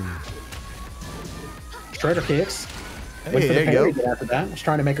 Two. Shredder kicks. Hey, Wait for the there parry you go. after that. Was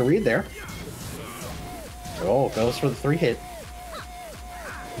trying to make a read there. Oh, goes for the 3-hit.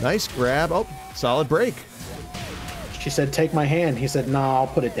 Nice grab. Oh, solid break. She said, take my hand. He said, nah, I'll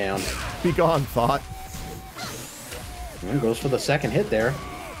put it down. Be gone, thought. And goes for the second hit there.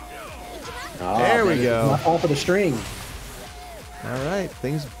 Oh, there we go. Not all for the string. All right,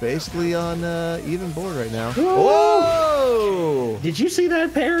 things basically on even board right now. Whoa! Did you see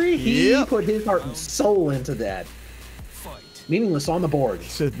that parry? He Yep. put his heart and soul into that. Meaningless on the board.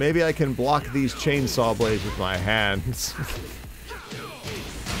 Said maybe I can block these chainsaw blades with my hands.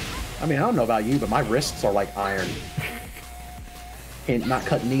 I mean, I don't know about you, but my wrists are like iron. Ain't not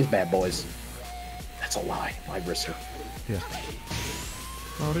cutting these bad boys. That's a lie. My wrists are. Yeah.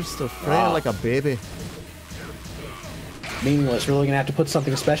 Oh, they're still frail like a baby. Meaningless really gonna have to put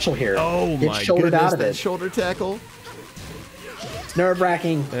something special here. Oh Get my shouldered goodness, out of that it. shoulder tackle. It's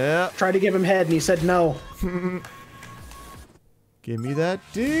nerve-wracking. Yeah. Tried to give him head, and he said no. Give me that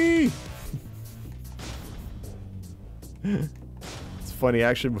D. It's funny,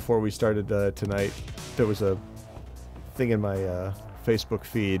 actually, before we started tonight, there was a thing in my Facebook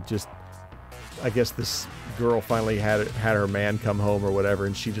feed. Just, I guess this girl finally had her man come home or whatever,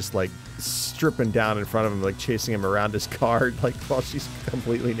 and she just like stripping down in front of him, like chasing him around his car, like while she's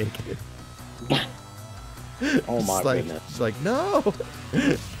completely naked. Oh my goodness. She's like, no.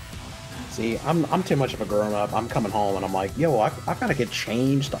 See, I'm too much of a grown up. I'm coming home and I'm like, yo, I gotta get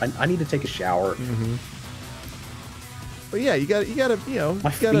changed. I need to take a shower. Mm-hmm. But yeah, you gotta, you know,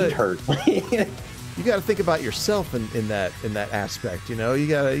 My feet hurt. You gotta think about yourself in that aspect. You know, you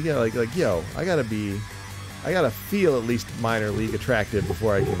gotta like, yo, I gotta feel at least minor league attractive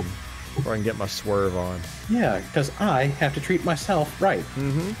before I can get my swerve on. Yeah, because I have to treat myself right.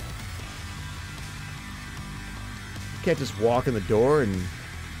 Mm-hmm. You can't just walk in the door and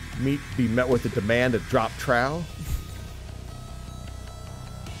be met with a demand to drop trowel.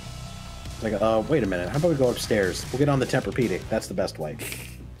 Like, wait a minute. How about we go upstairs? We'll get on the Tempur-Pedic. That's the best way.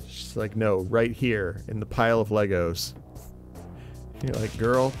 She's like, no, right here in the pile of Legos. You're like,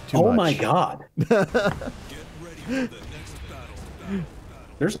 girl, too oh much. my god.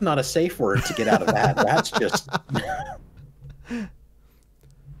 There's not a safe word to get out of that. That's just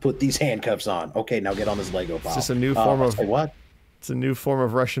put these handcuffs on. Okay, now get on this Lego pile. It's just a new form of what? It's a new form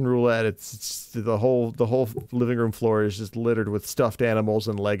of Russian roulette. It's the whole living room floor is just littered with stuffed animals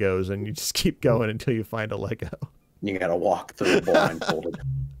and Legos, and you just keep going until you find a Lego. You gotta walk through blindfolded.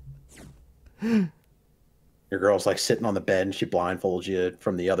 Your girl's like sitting on the bed and she blindfolds you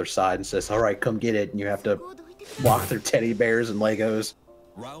from the other side and says, all right, come get it. And you have to walk through teddy bears and Legos.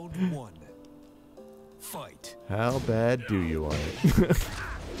 Round 1. Fight. How bad do you want it?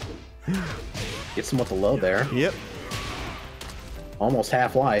 Gets him with the low there. Yep. Almost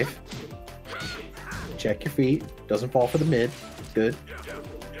half life. Check your feet. Doesn't fall for the mid. Good.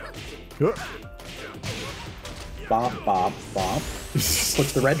 Good. Bop, bop, bop.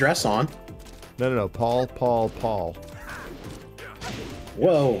 Puts the red dress on. No. Paul.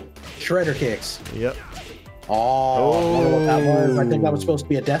 Whoa. Shredder kicks. Yep. Oh, I wonder what that was. I think that was supposed to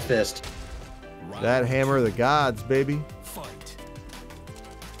be a death fist. That hammer of the gods, baby. Fight.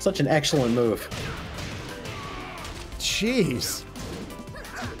 Such an excellent move. Jeez.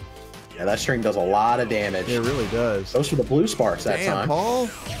 Yeah, that string does a lot of damage. It really does. Goes for the blue sparks that Damn, time. Paul.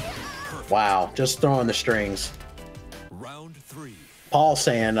 Wow, just throwing the strings. Round 3. Paul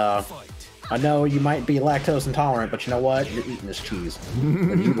saying, Fight. I know you might be lactose intolerant, but you know what? You're eating this cheese,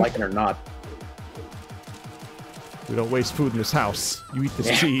 whether you like it or not. We don't waste food in this house. You eat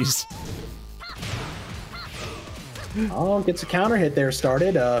this cheese. Oh, gets a counter hit there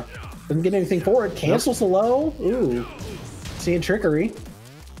started. Doesn't get anything for it. Cancels the low. Ooh. Seeing trickery.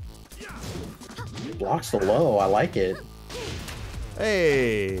 Blocks the low. I like it.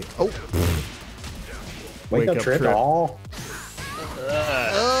 Hey. Oh. Wake up trip. Oh.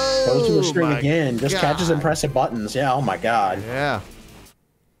 Goes to the string again. Just catches and presses buttons. Yeah, oh my god. Yeah.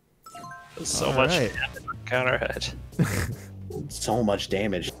 So much damage on counter hit. So much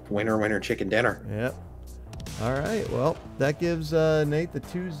damage. Winner, winner, chicken dinner. Yep. All right. Well, that gives Nate the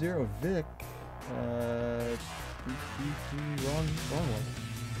 2-0 Vic. Wrong one.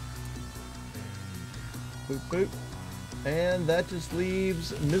 Boop, boop. And that just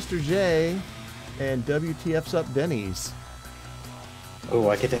leaves Mr. J and WTFsUpDennys. Oh,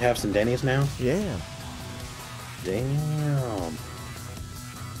 I get to have some Denny's now? Yeah. Damn.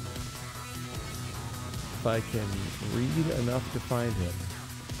 If I can read enough to find him.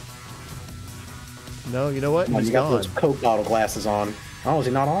 No, you know what? Oh, He's you got gone. those Coke bottle glasses on. Oh, is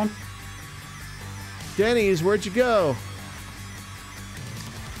he not on? Denny's, where'd you go?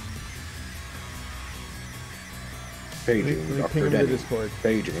 Paging Let me Dr. ping him to Denny's. Discord.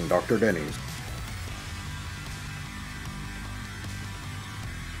 Paging Dr. Denny's.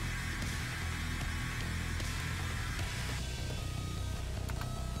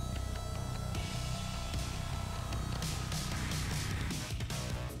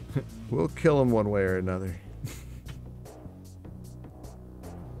 We'll kill him one way or another.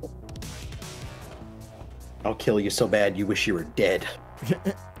 I'll kill you so bad you wish you were dead.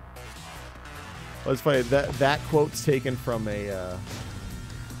 Well, it's funny that quote's taken from a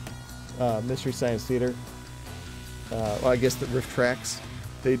Mystery Science Theater. Well, I guess the riff tracks.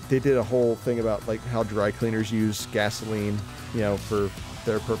 They did a whole thing about like how dry cleaners use gasoline, you know, for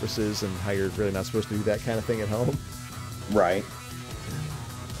their purposes, and how you're really not supposed to do that kind of thing at home. Right.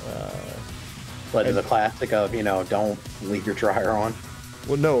 But the classic of, you know, don't leave your dryer on.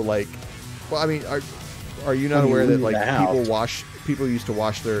 Well, no, like, well, I mean, are you not aware that like people used to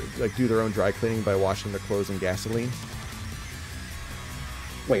wash their do their own dry cleaning by washing their clothes in gasoline?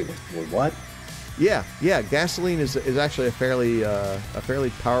 Wait, what? Yeah, gasoline is actually a fairly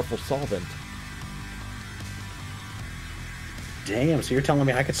powerful solvent. Damn, so you're telling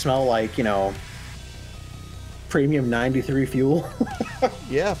me I could smell like, you know, premium 93 fuel?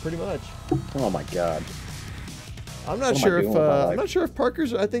 Yeah, pretty much. Oh my god. I'm not sure if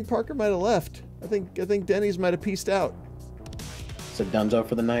Parker's. I think Parker might have left. I think Denny's might have pieced out. So Dunzo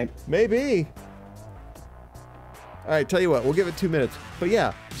for the night? Maybe. All right, tell you what, we'll give it 2 minutes. But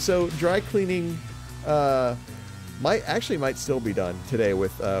yeah, so dry cleaning might still be done today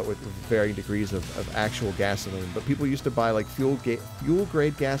with varying degrees of actual gasoline. But people used to buy like fuel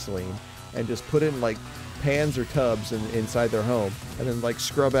grade gasoline and just put it in like pans or tubs inside their home, and then like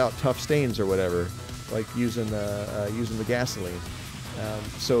scrub out tough stains or whatever, like using the gasoline.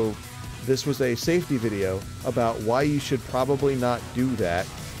 So this was a safety video about why you should probably not do that.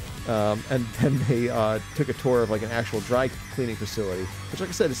 And then they took a tour of like an actual dry cleaning facility, which, like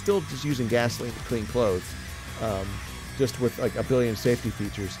I said, is still just using gasoline to clean clothes, just with like a billion safety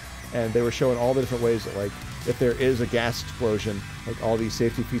features. And they were showing all the different ways that, like, if there is a gas explosion, like all these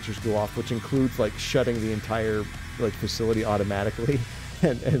safety features go off, which includes like shutting the entire like facility automatically.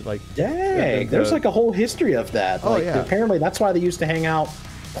 and like, dang, there's like a whole history of that. Oh, like, yeah. Apparently that's why they used to hang out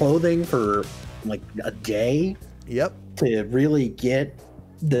clothing for like a day. Yep. To really get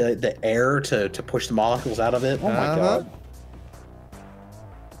the air to push the molecules out of it. Oh my god.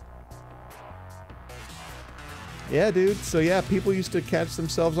 Yeah, dude. So yeah, people used to catch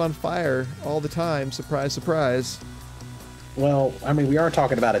themselves on fire all the time. Surprise, surprise. Well, I mean, we are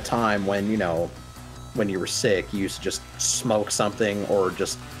talking about a time when, you know, when you were sick, you used to just smoke something or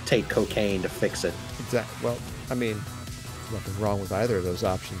just take cocaine to fix it. Exactly. Well, I mean, there's nothing wrong with either of those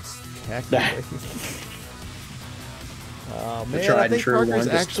options, technically. Oh man, I think Parker's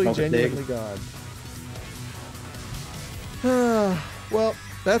actually genuinely gone. Well,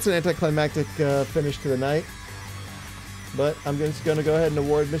 that's an anticlimactic finish to the night. But I'm just going to go ahead and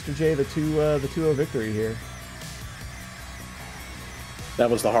award Mr. J the 2-0 victory here. That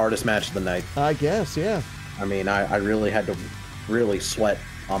was the hardest match of the night. I guess, yeah. I mean, I really had to really sweat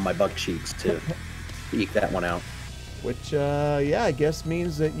on my butt cheeks to eke that one out. Which, yeah, I guess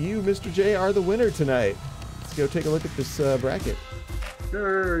means that you, Mr. J, are the winner tonight. Let's go take a look at this bracket.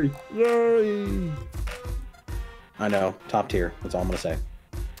 Yay! Yay! I know, top tier. That's all I'm gonna say.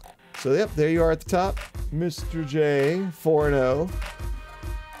 So, yep, there you are at the top. Mr. J, 4-0.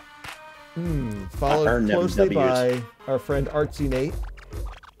 Followed closely by our friend ArtseyNate,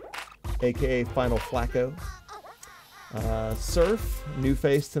 aka Final Flacco. Surrrf, new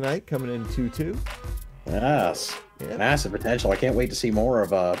face tonight, coming in 2-2. Yes. Yeah. Massive potential. I can't wait to see more of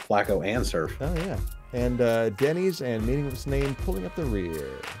Flacco and Surrrf. Oh, yeah. And Denny's and MmeaninglessName pulling up the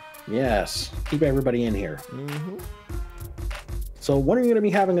rear. Yes. Keep everybody in here. Mm-hmm. So when are you going to be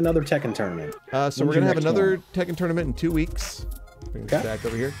having another Tekken tournament? So we're going to have another Tekken tournament in 2 weeks. Bring this back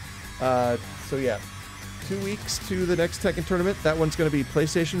over here. So yeah, 2 weeks to the next Tekken tournament. That one's going to be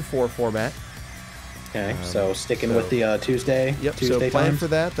PlayStation 4 format. Okay, so sticking with the Tuesday. Yep. Tuesday so plan times? for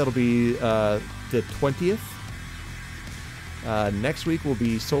that. That'll be the 20th. Next week will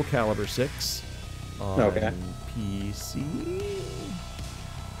be Soul Calibur 6 on PC.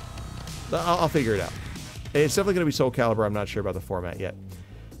 I'll figure it out. It's definitely going to be Soul Calibur. I'm not sure about the format yet.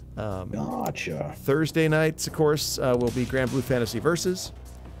 Gotcha. Thursday nights, of course, will be Grand Blue Fantasy Versus.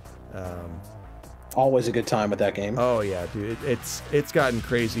 Always a good time with that game. Oh yeah, dude, it's gotten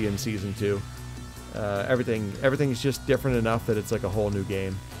crazy in season 2. Everything's just different enough that it's like a whole new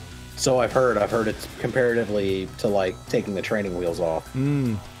game. So I've heard it's comparatively to like taking the training wheels off.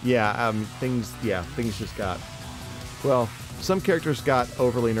 Yeah, things just got, well, some characters got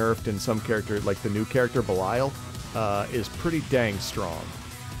overly nerfed, and some character, like the new character Belial, is pretty dang strong.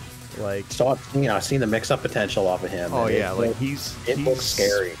 Like, so I've seen the mix-up potential off of him. Oh yeah, like it looks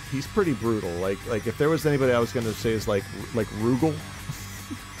scary. He's pretty brutal. Like if there was anybody I was going to say is like Rugal.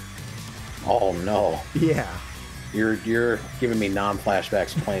 Oh no. Yeah. You're giving me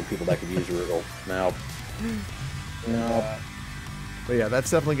non-flashbacks of playing people that could use Rugal. No. But yeah, that's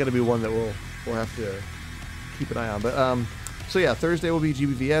definitely going to be one that we'll have to keep an eye on. But so yeah, Thursday will be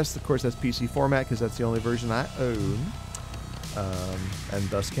GBVS. Of course, that's PC format because that's the only version I own. And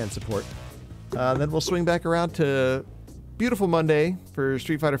thus can support. Then we'll swing back around to beautiful Monday for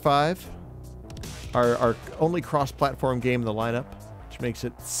Street Fighter V, our only cross-platform game in the lineup, which makes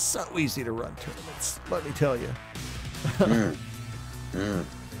it so easy to run tournaments, let me tell you.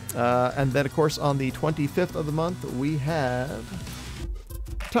 And then, of course, on the 25th of the month, we have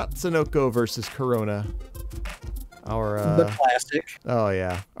Tatsunoko versus Corona. The classic. Oh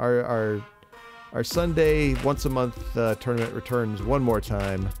yeah, our Sunday once-a-month tournament returns one more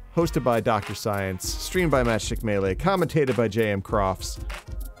time. Hosted by Dr. Science, streamed by MatchStick Melee, commentated by J.M. Crofts.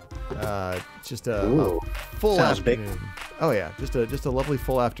 Just a full afternoon. Big. Oh yeah, just a lovely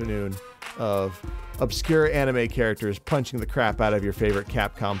full afternoon of obscure anime characters punching the crap out of your favorite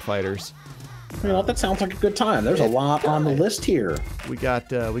Capcom fighters. You know, that sounds like a good time. There's a lot on the list here. We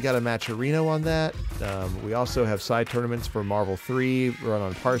got a Matcherino on that. We also have side tournaments for Marvel 3 run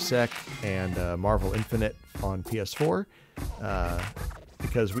on Parsec and Marvel Infinite on PS4.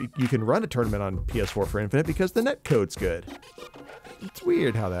 Because you can run a tournament on PS4 for Infinite because the netcode's good. It's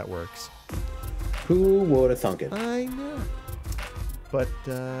weird how that works. Who would have thunk it? I know. But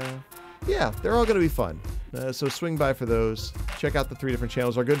yeah, they're all going to be fun. So swing by for those. Check out the 3 different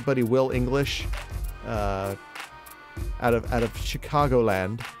channels. Our good buddy Will English, out of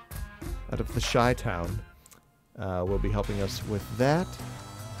Chicagoland, out of the Chi-Town, will be helping us with that.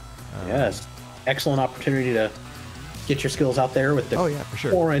 Yes, excellent opportunity to get your skills out there with the for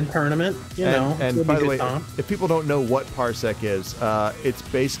sure. foreign tournament. And by the way, if people don't know what Parsec is, it's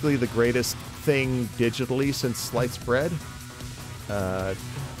basically the greatest thing digitally since sliced bread.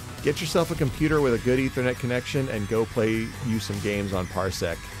 Get yourself a computer with a good Ethernet connection and go play you some games on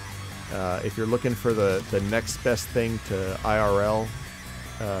Parsec. If you're looking for the next best thing to IRL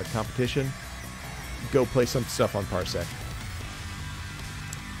competition, go play some stuff on Parsec.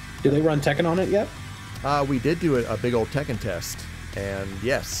 Do they run Tekken on it yet? We did do a big old Tekken test, and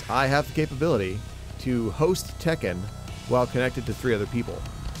yes, I have the capability to host Tekken while connected to 3 other people.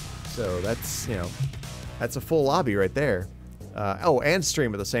 So that's a full lobby right there. And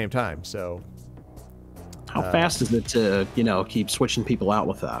stream at the same time. So, how fast is it to keep switching people out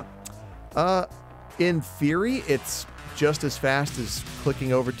with that? In theory, it's just as fast as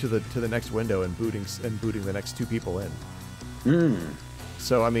clicking over to the next window and booting the next 2 people in.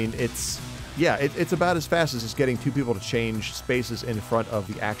 So I mean, it's about as fast as just getting 2 people to change spaces in front of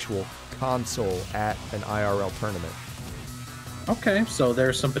the actual console at an IRL tournament. Okay, so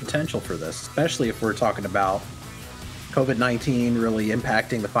there's some potential for this, especially if we're talking about COVID-19 really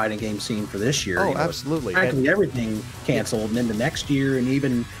impacting the fighting game scene for this year. Oh, absolutely. Practically everything canceled and into next year, and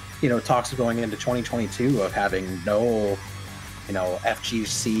even talks of going into 2022 of having no,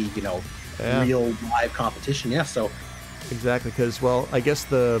 FGC, real live competition. Yeah, so exactly, because well, I guess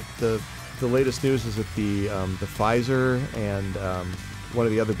the latest news is that the Pfizer and one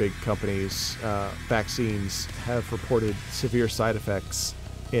of the other big companies' vaccines have reported severe side effects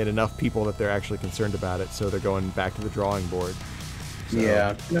in enough people that they're actually concerned about it, so they're going back to the drawing board. So.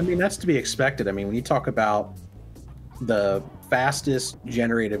 Yeah, I mean, that's to be expected. I mean, when you talk about the fastest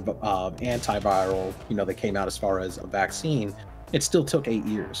generated antiviral, that came out as far as a vaccine, it still took 8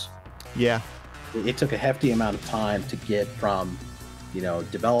 years. Yeah. It took a hefty amount of time to get from,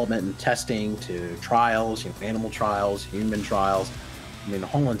 development and testing to trials, animal trials, human trials. I mean, the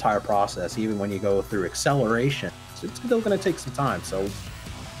whole entire process, even when you go through acceleration, it's still going to take some time. So,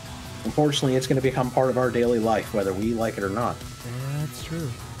 unfortunately, it's going to become part of our daily life, whether we like it or not. Yeah, that's true.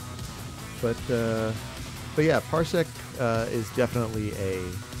 But yeah, Parsec is definitely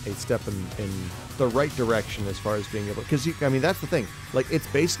a step in the right direction as far as being able, because I mean, that's the thing. Like, it's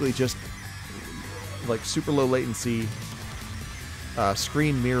basically just like super low latency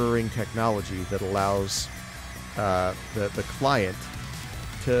screen mirroring technology that allows the client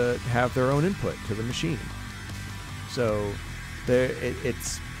to have their own input to the machine. So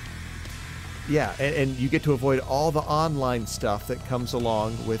it's yeah, and you get to avoid all the online stuff that comes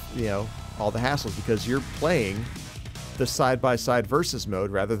along with all the hassles, because you're playing the side-by-side versus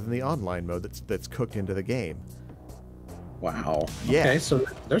mode rather than the online mode that's cooked into the game. Wow. Yeah. Okay, so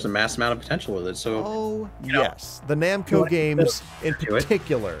there's a mass amount of potential with it. So yes, the Namco games in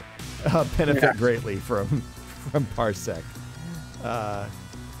particular benefit greatly from Parsec.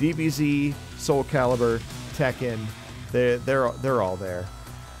 DBZ, Soul Calibur, Tekken, they're all there.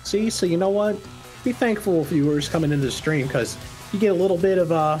 See, so you know what? Be thankful, viewers, coming into the stream, because you get a little bit of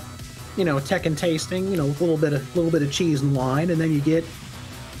Tekken tasting, a little bit of cheese and wine, and then you get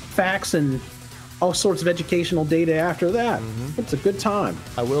facts and all sorts of educational data after that. Mm-hmm. It's a good time.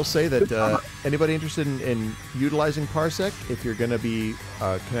 I will say that anybody interested in utilizing Parsec, if you're going to be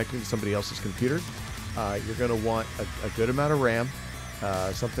connecting to somebody else's computer, you're going to want a good amount of RAM,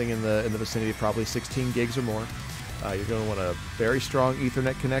 something in the vicinity of probably 16 gigs or more. You're going to want a very strong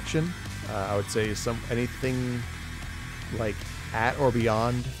Ethernet connection. I would say anything like at or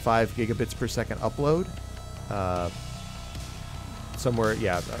beyond 5 gigabits per second upload. Somewhere,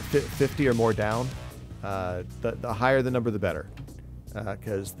 50 or more down. The higher the number, the better.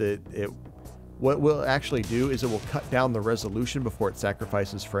 Because what we'll actually do is it will cut down the resolution before it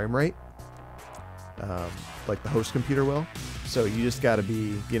sacrifices frame rate, like the host computer will. So you just got to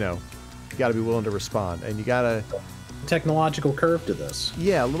be, you got to be willing to respond, and you got to technological curve to this.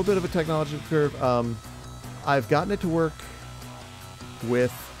 Yeah, a little bit of a technological curve. I've gotten it to work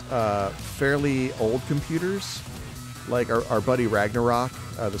with fairly old computers. Like our buddy Ragnarok,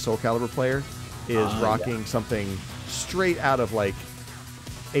 the Soul Calibur player, is rocking something straight out of like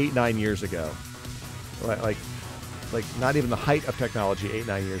 8-9 years ago. Like not even the height of technology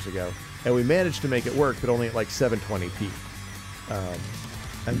 8-9 years ago. And we managed to make it work, but only at like 720p.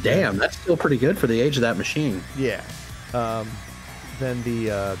 Damn, that's still pretty good for the age of that machine. Yeah. Then the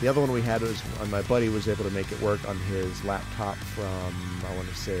other one we had was my buddy was able to make it work on his laptop from, I want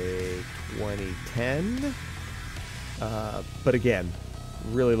to say, 2010. But again,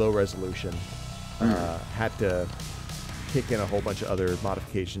 really low resolution. Had to kick in a whole bunch of other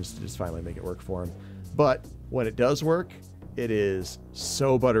modifications to just finally make it work for him. But when it does work, it is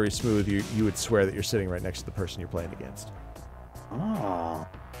so buttery smooth, you would swear that you're sitting right next to the person you're playing against. Oh,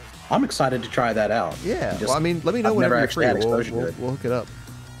 I'm excited to try that out. Yeah, well, I mean, let me know whenever you're free. We'll hook it up.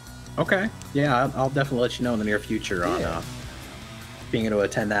 Okay. Yeah, I'll definitely let you know in the near future on being able to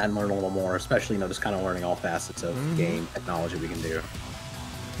attend that and learn a little more, especially, just kind of learning all facets of game technology we can do.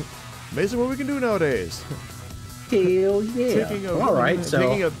 Amazing what we can do nowadays. Hell yeah.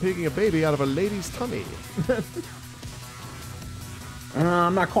 Picking a baby out of a lady's tummy.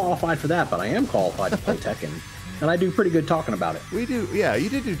 I'm not qualified for that, but I am qualified to play Tekken. And I do pretty good talking about it. We do, yeah, you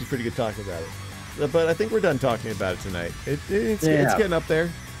did do pretty good talking about it. But I think we're done talking about it tonight. It's getting up there.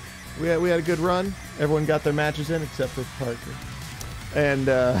 We had a good run. Everyone got their matches in except for Parker. And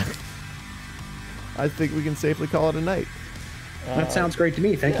I think we can safely call it a night. That sounds great to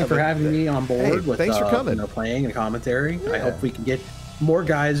me. Thank you for having me on board. With thanks for coming. Playing and commentary. Yeah. I hope we can get more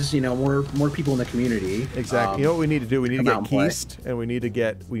guys, more people in the community. Exactly. You know what we need to do? We need to get Keist, and we need to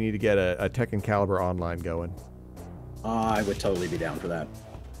get a Tekken Calibur online going. I would totally be down for that.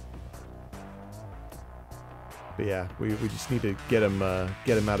 But yeah, we just need to get him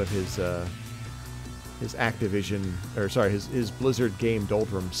out of his Activision, or sorry, his Blizzard game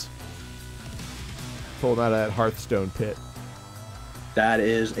doldrums. Pull him out of that Hearthstone pit. That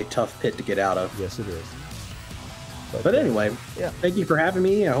is a tough pit to get out of. Yes, it is. But anyway, yeah. Thank you for having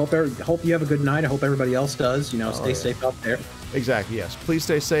me. I hope you have a good night. I hope everybody else does. You know, stay safe out there. Exactly. Yes. Please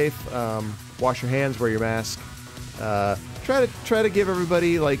stay safe. Wash your hands. Wear your mask. Try to give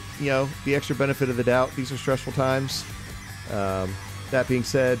everybody, like, you know, the extra benefit of the doubt. These are stressful times. That being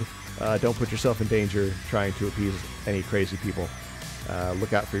said, don't put yourself in danger trying to appease any crazy people.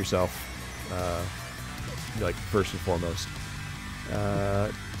 Look out for yourself, like, first and foremost.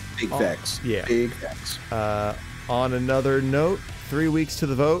 Big facts. Yeah. Big facts. On another note, 3 weeks to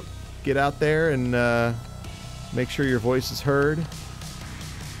the vote. Get out there and make sure your voice is heard.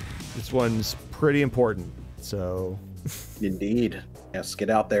 This one's pretty important. So, indeed, yes. Get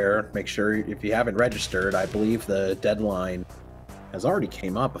out there. Make sure if you haven't registered, I believe the deadline has already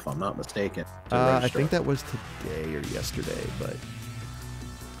came up, if I'm not mistaken. I think that was today or yesterday,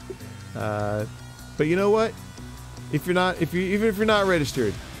 but you know what? Even if you're not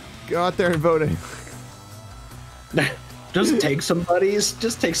registered, go out there and vote anyway. Just take somebody's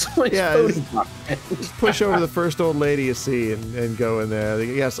voting document. Just push over the first old lady you see and go in there. Like,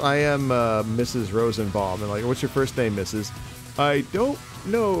 yes, I am Mrs. Rosenbaum. And like, what's your first name, Mrs.? I don't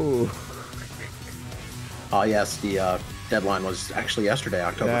know. Oh, yes, the deadline was actually yesterday,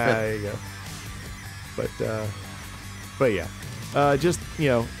 October 5th. There you go. But yeah, just, you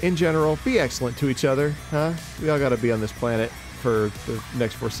know, in general, be excellent to each other, huh? We all got to be on this planet for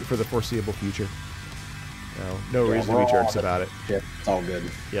the foreseeable future. No reason to be jerks about it. It's all good.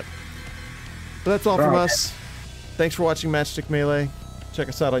 Yep. But that's all from us. Thanks for watching Matchstick Melee. Check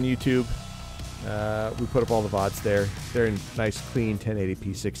us out on YouTube. We put up all the VODs there. They're in nice, clean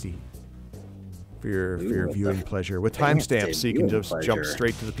 1080p 60 for your viewing pleasure, with timestamps so you can just jump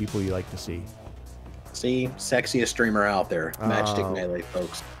straight to the people you like to see. See, sexiest streamer out there, Matchstick Melee,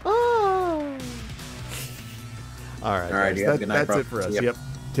 folks. Oh. All right. All right. You have a good night, that's it for us. Yep.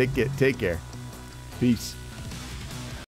 Take care. Peace.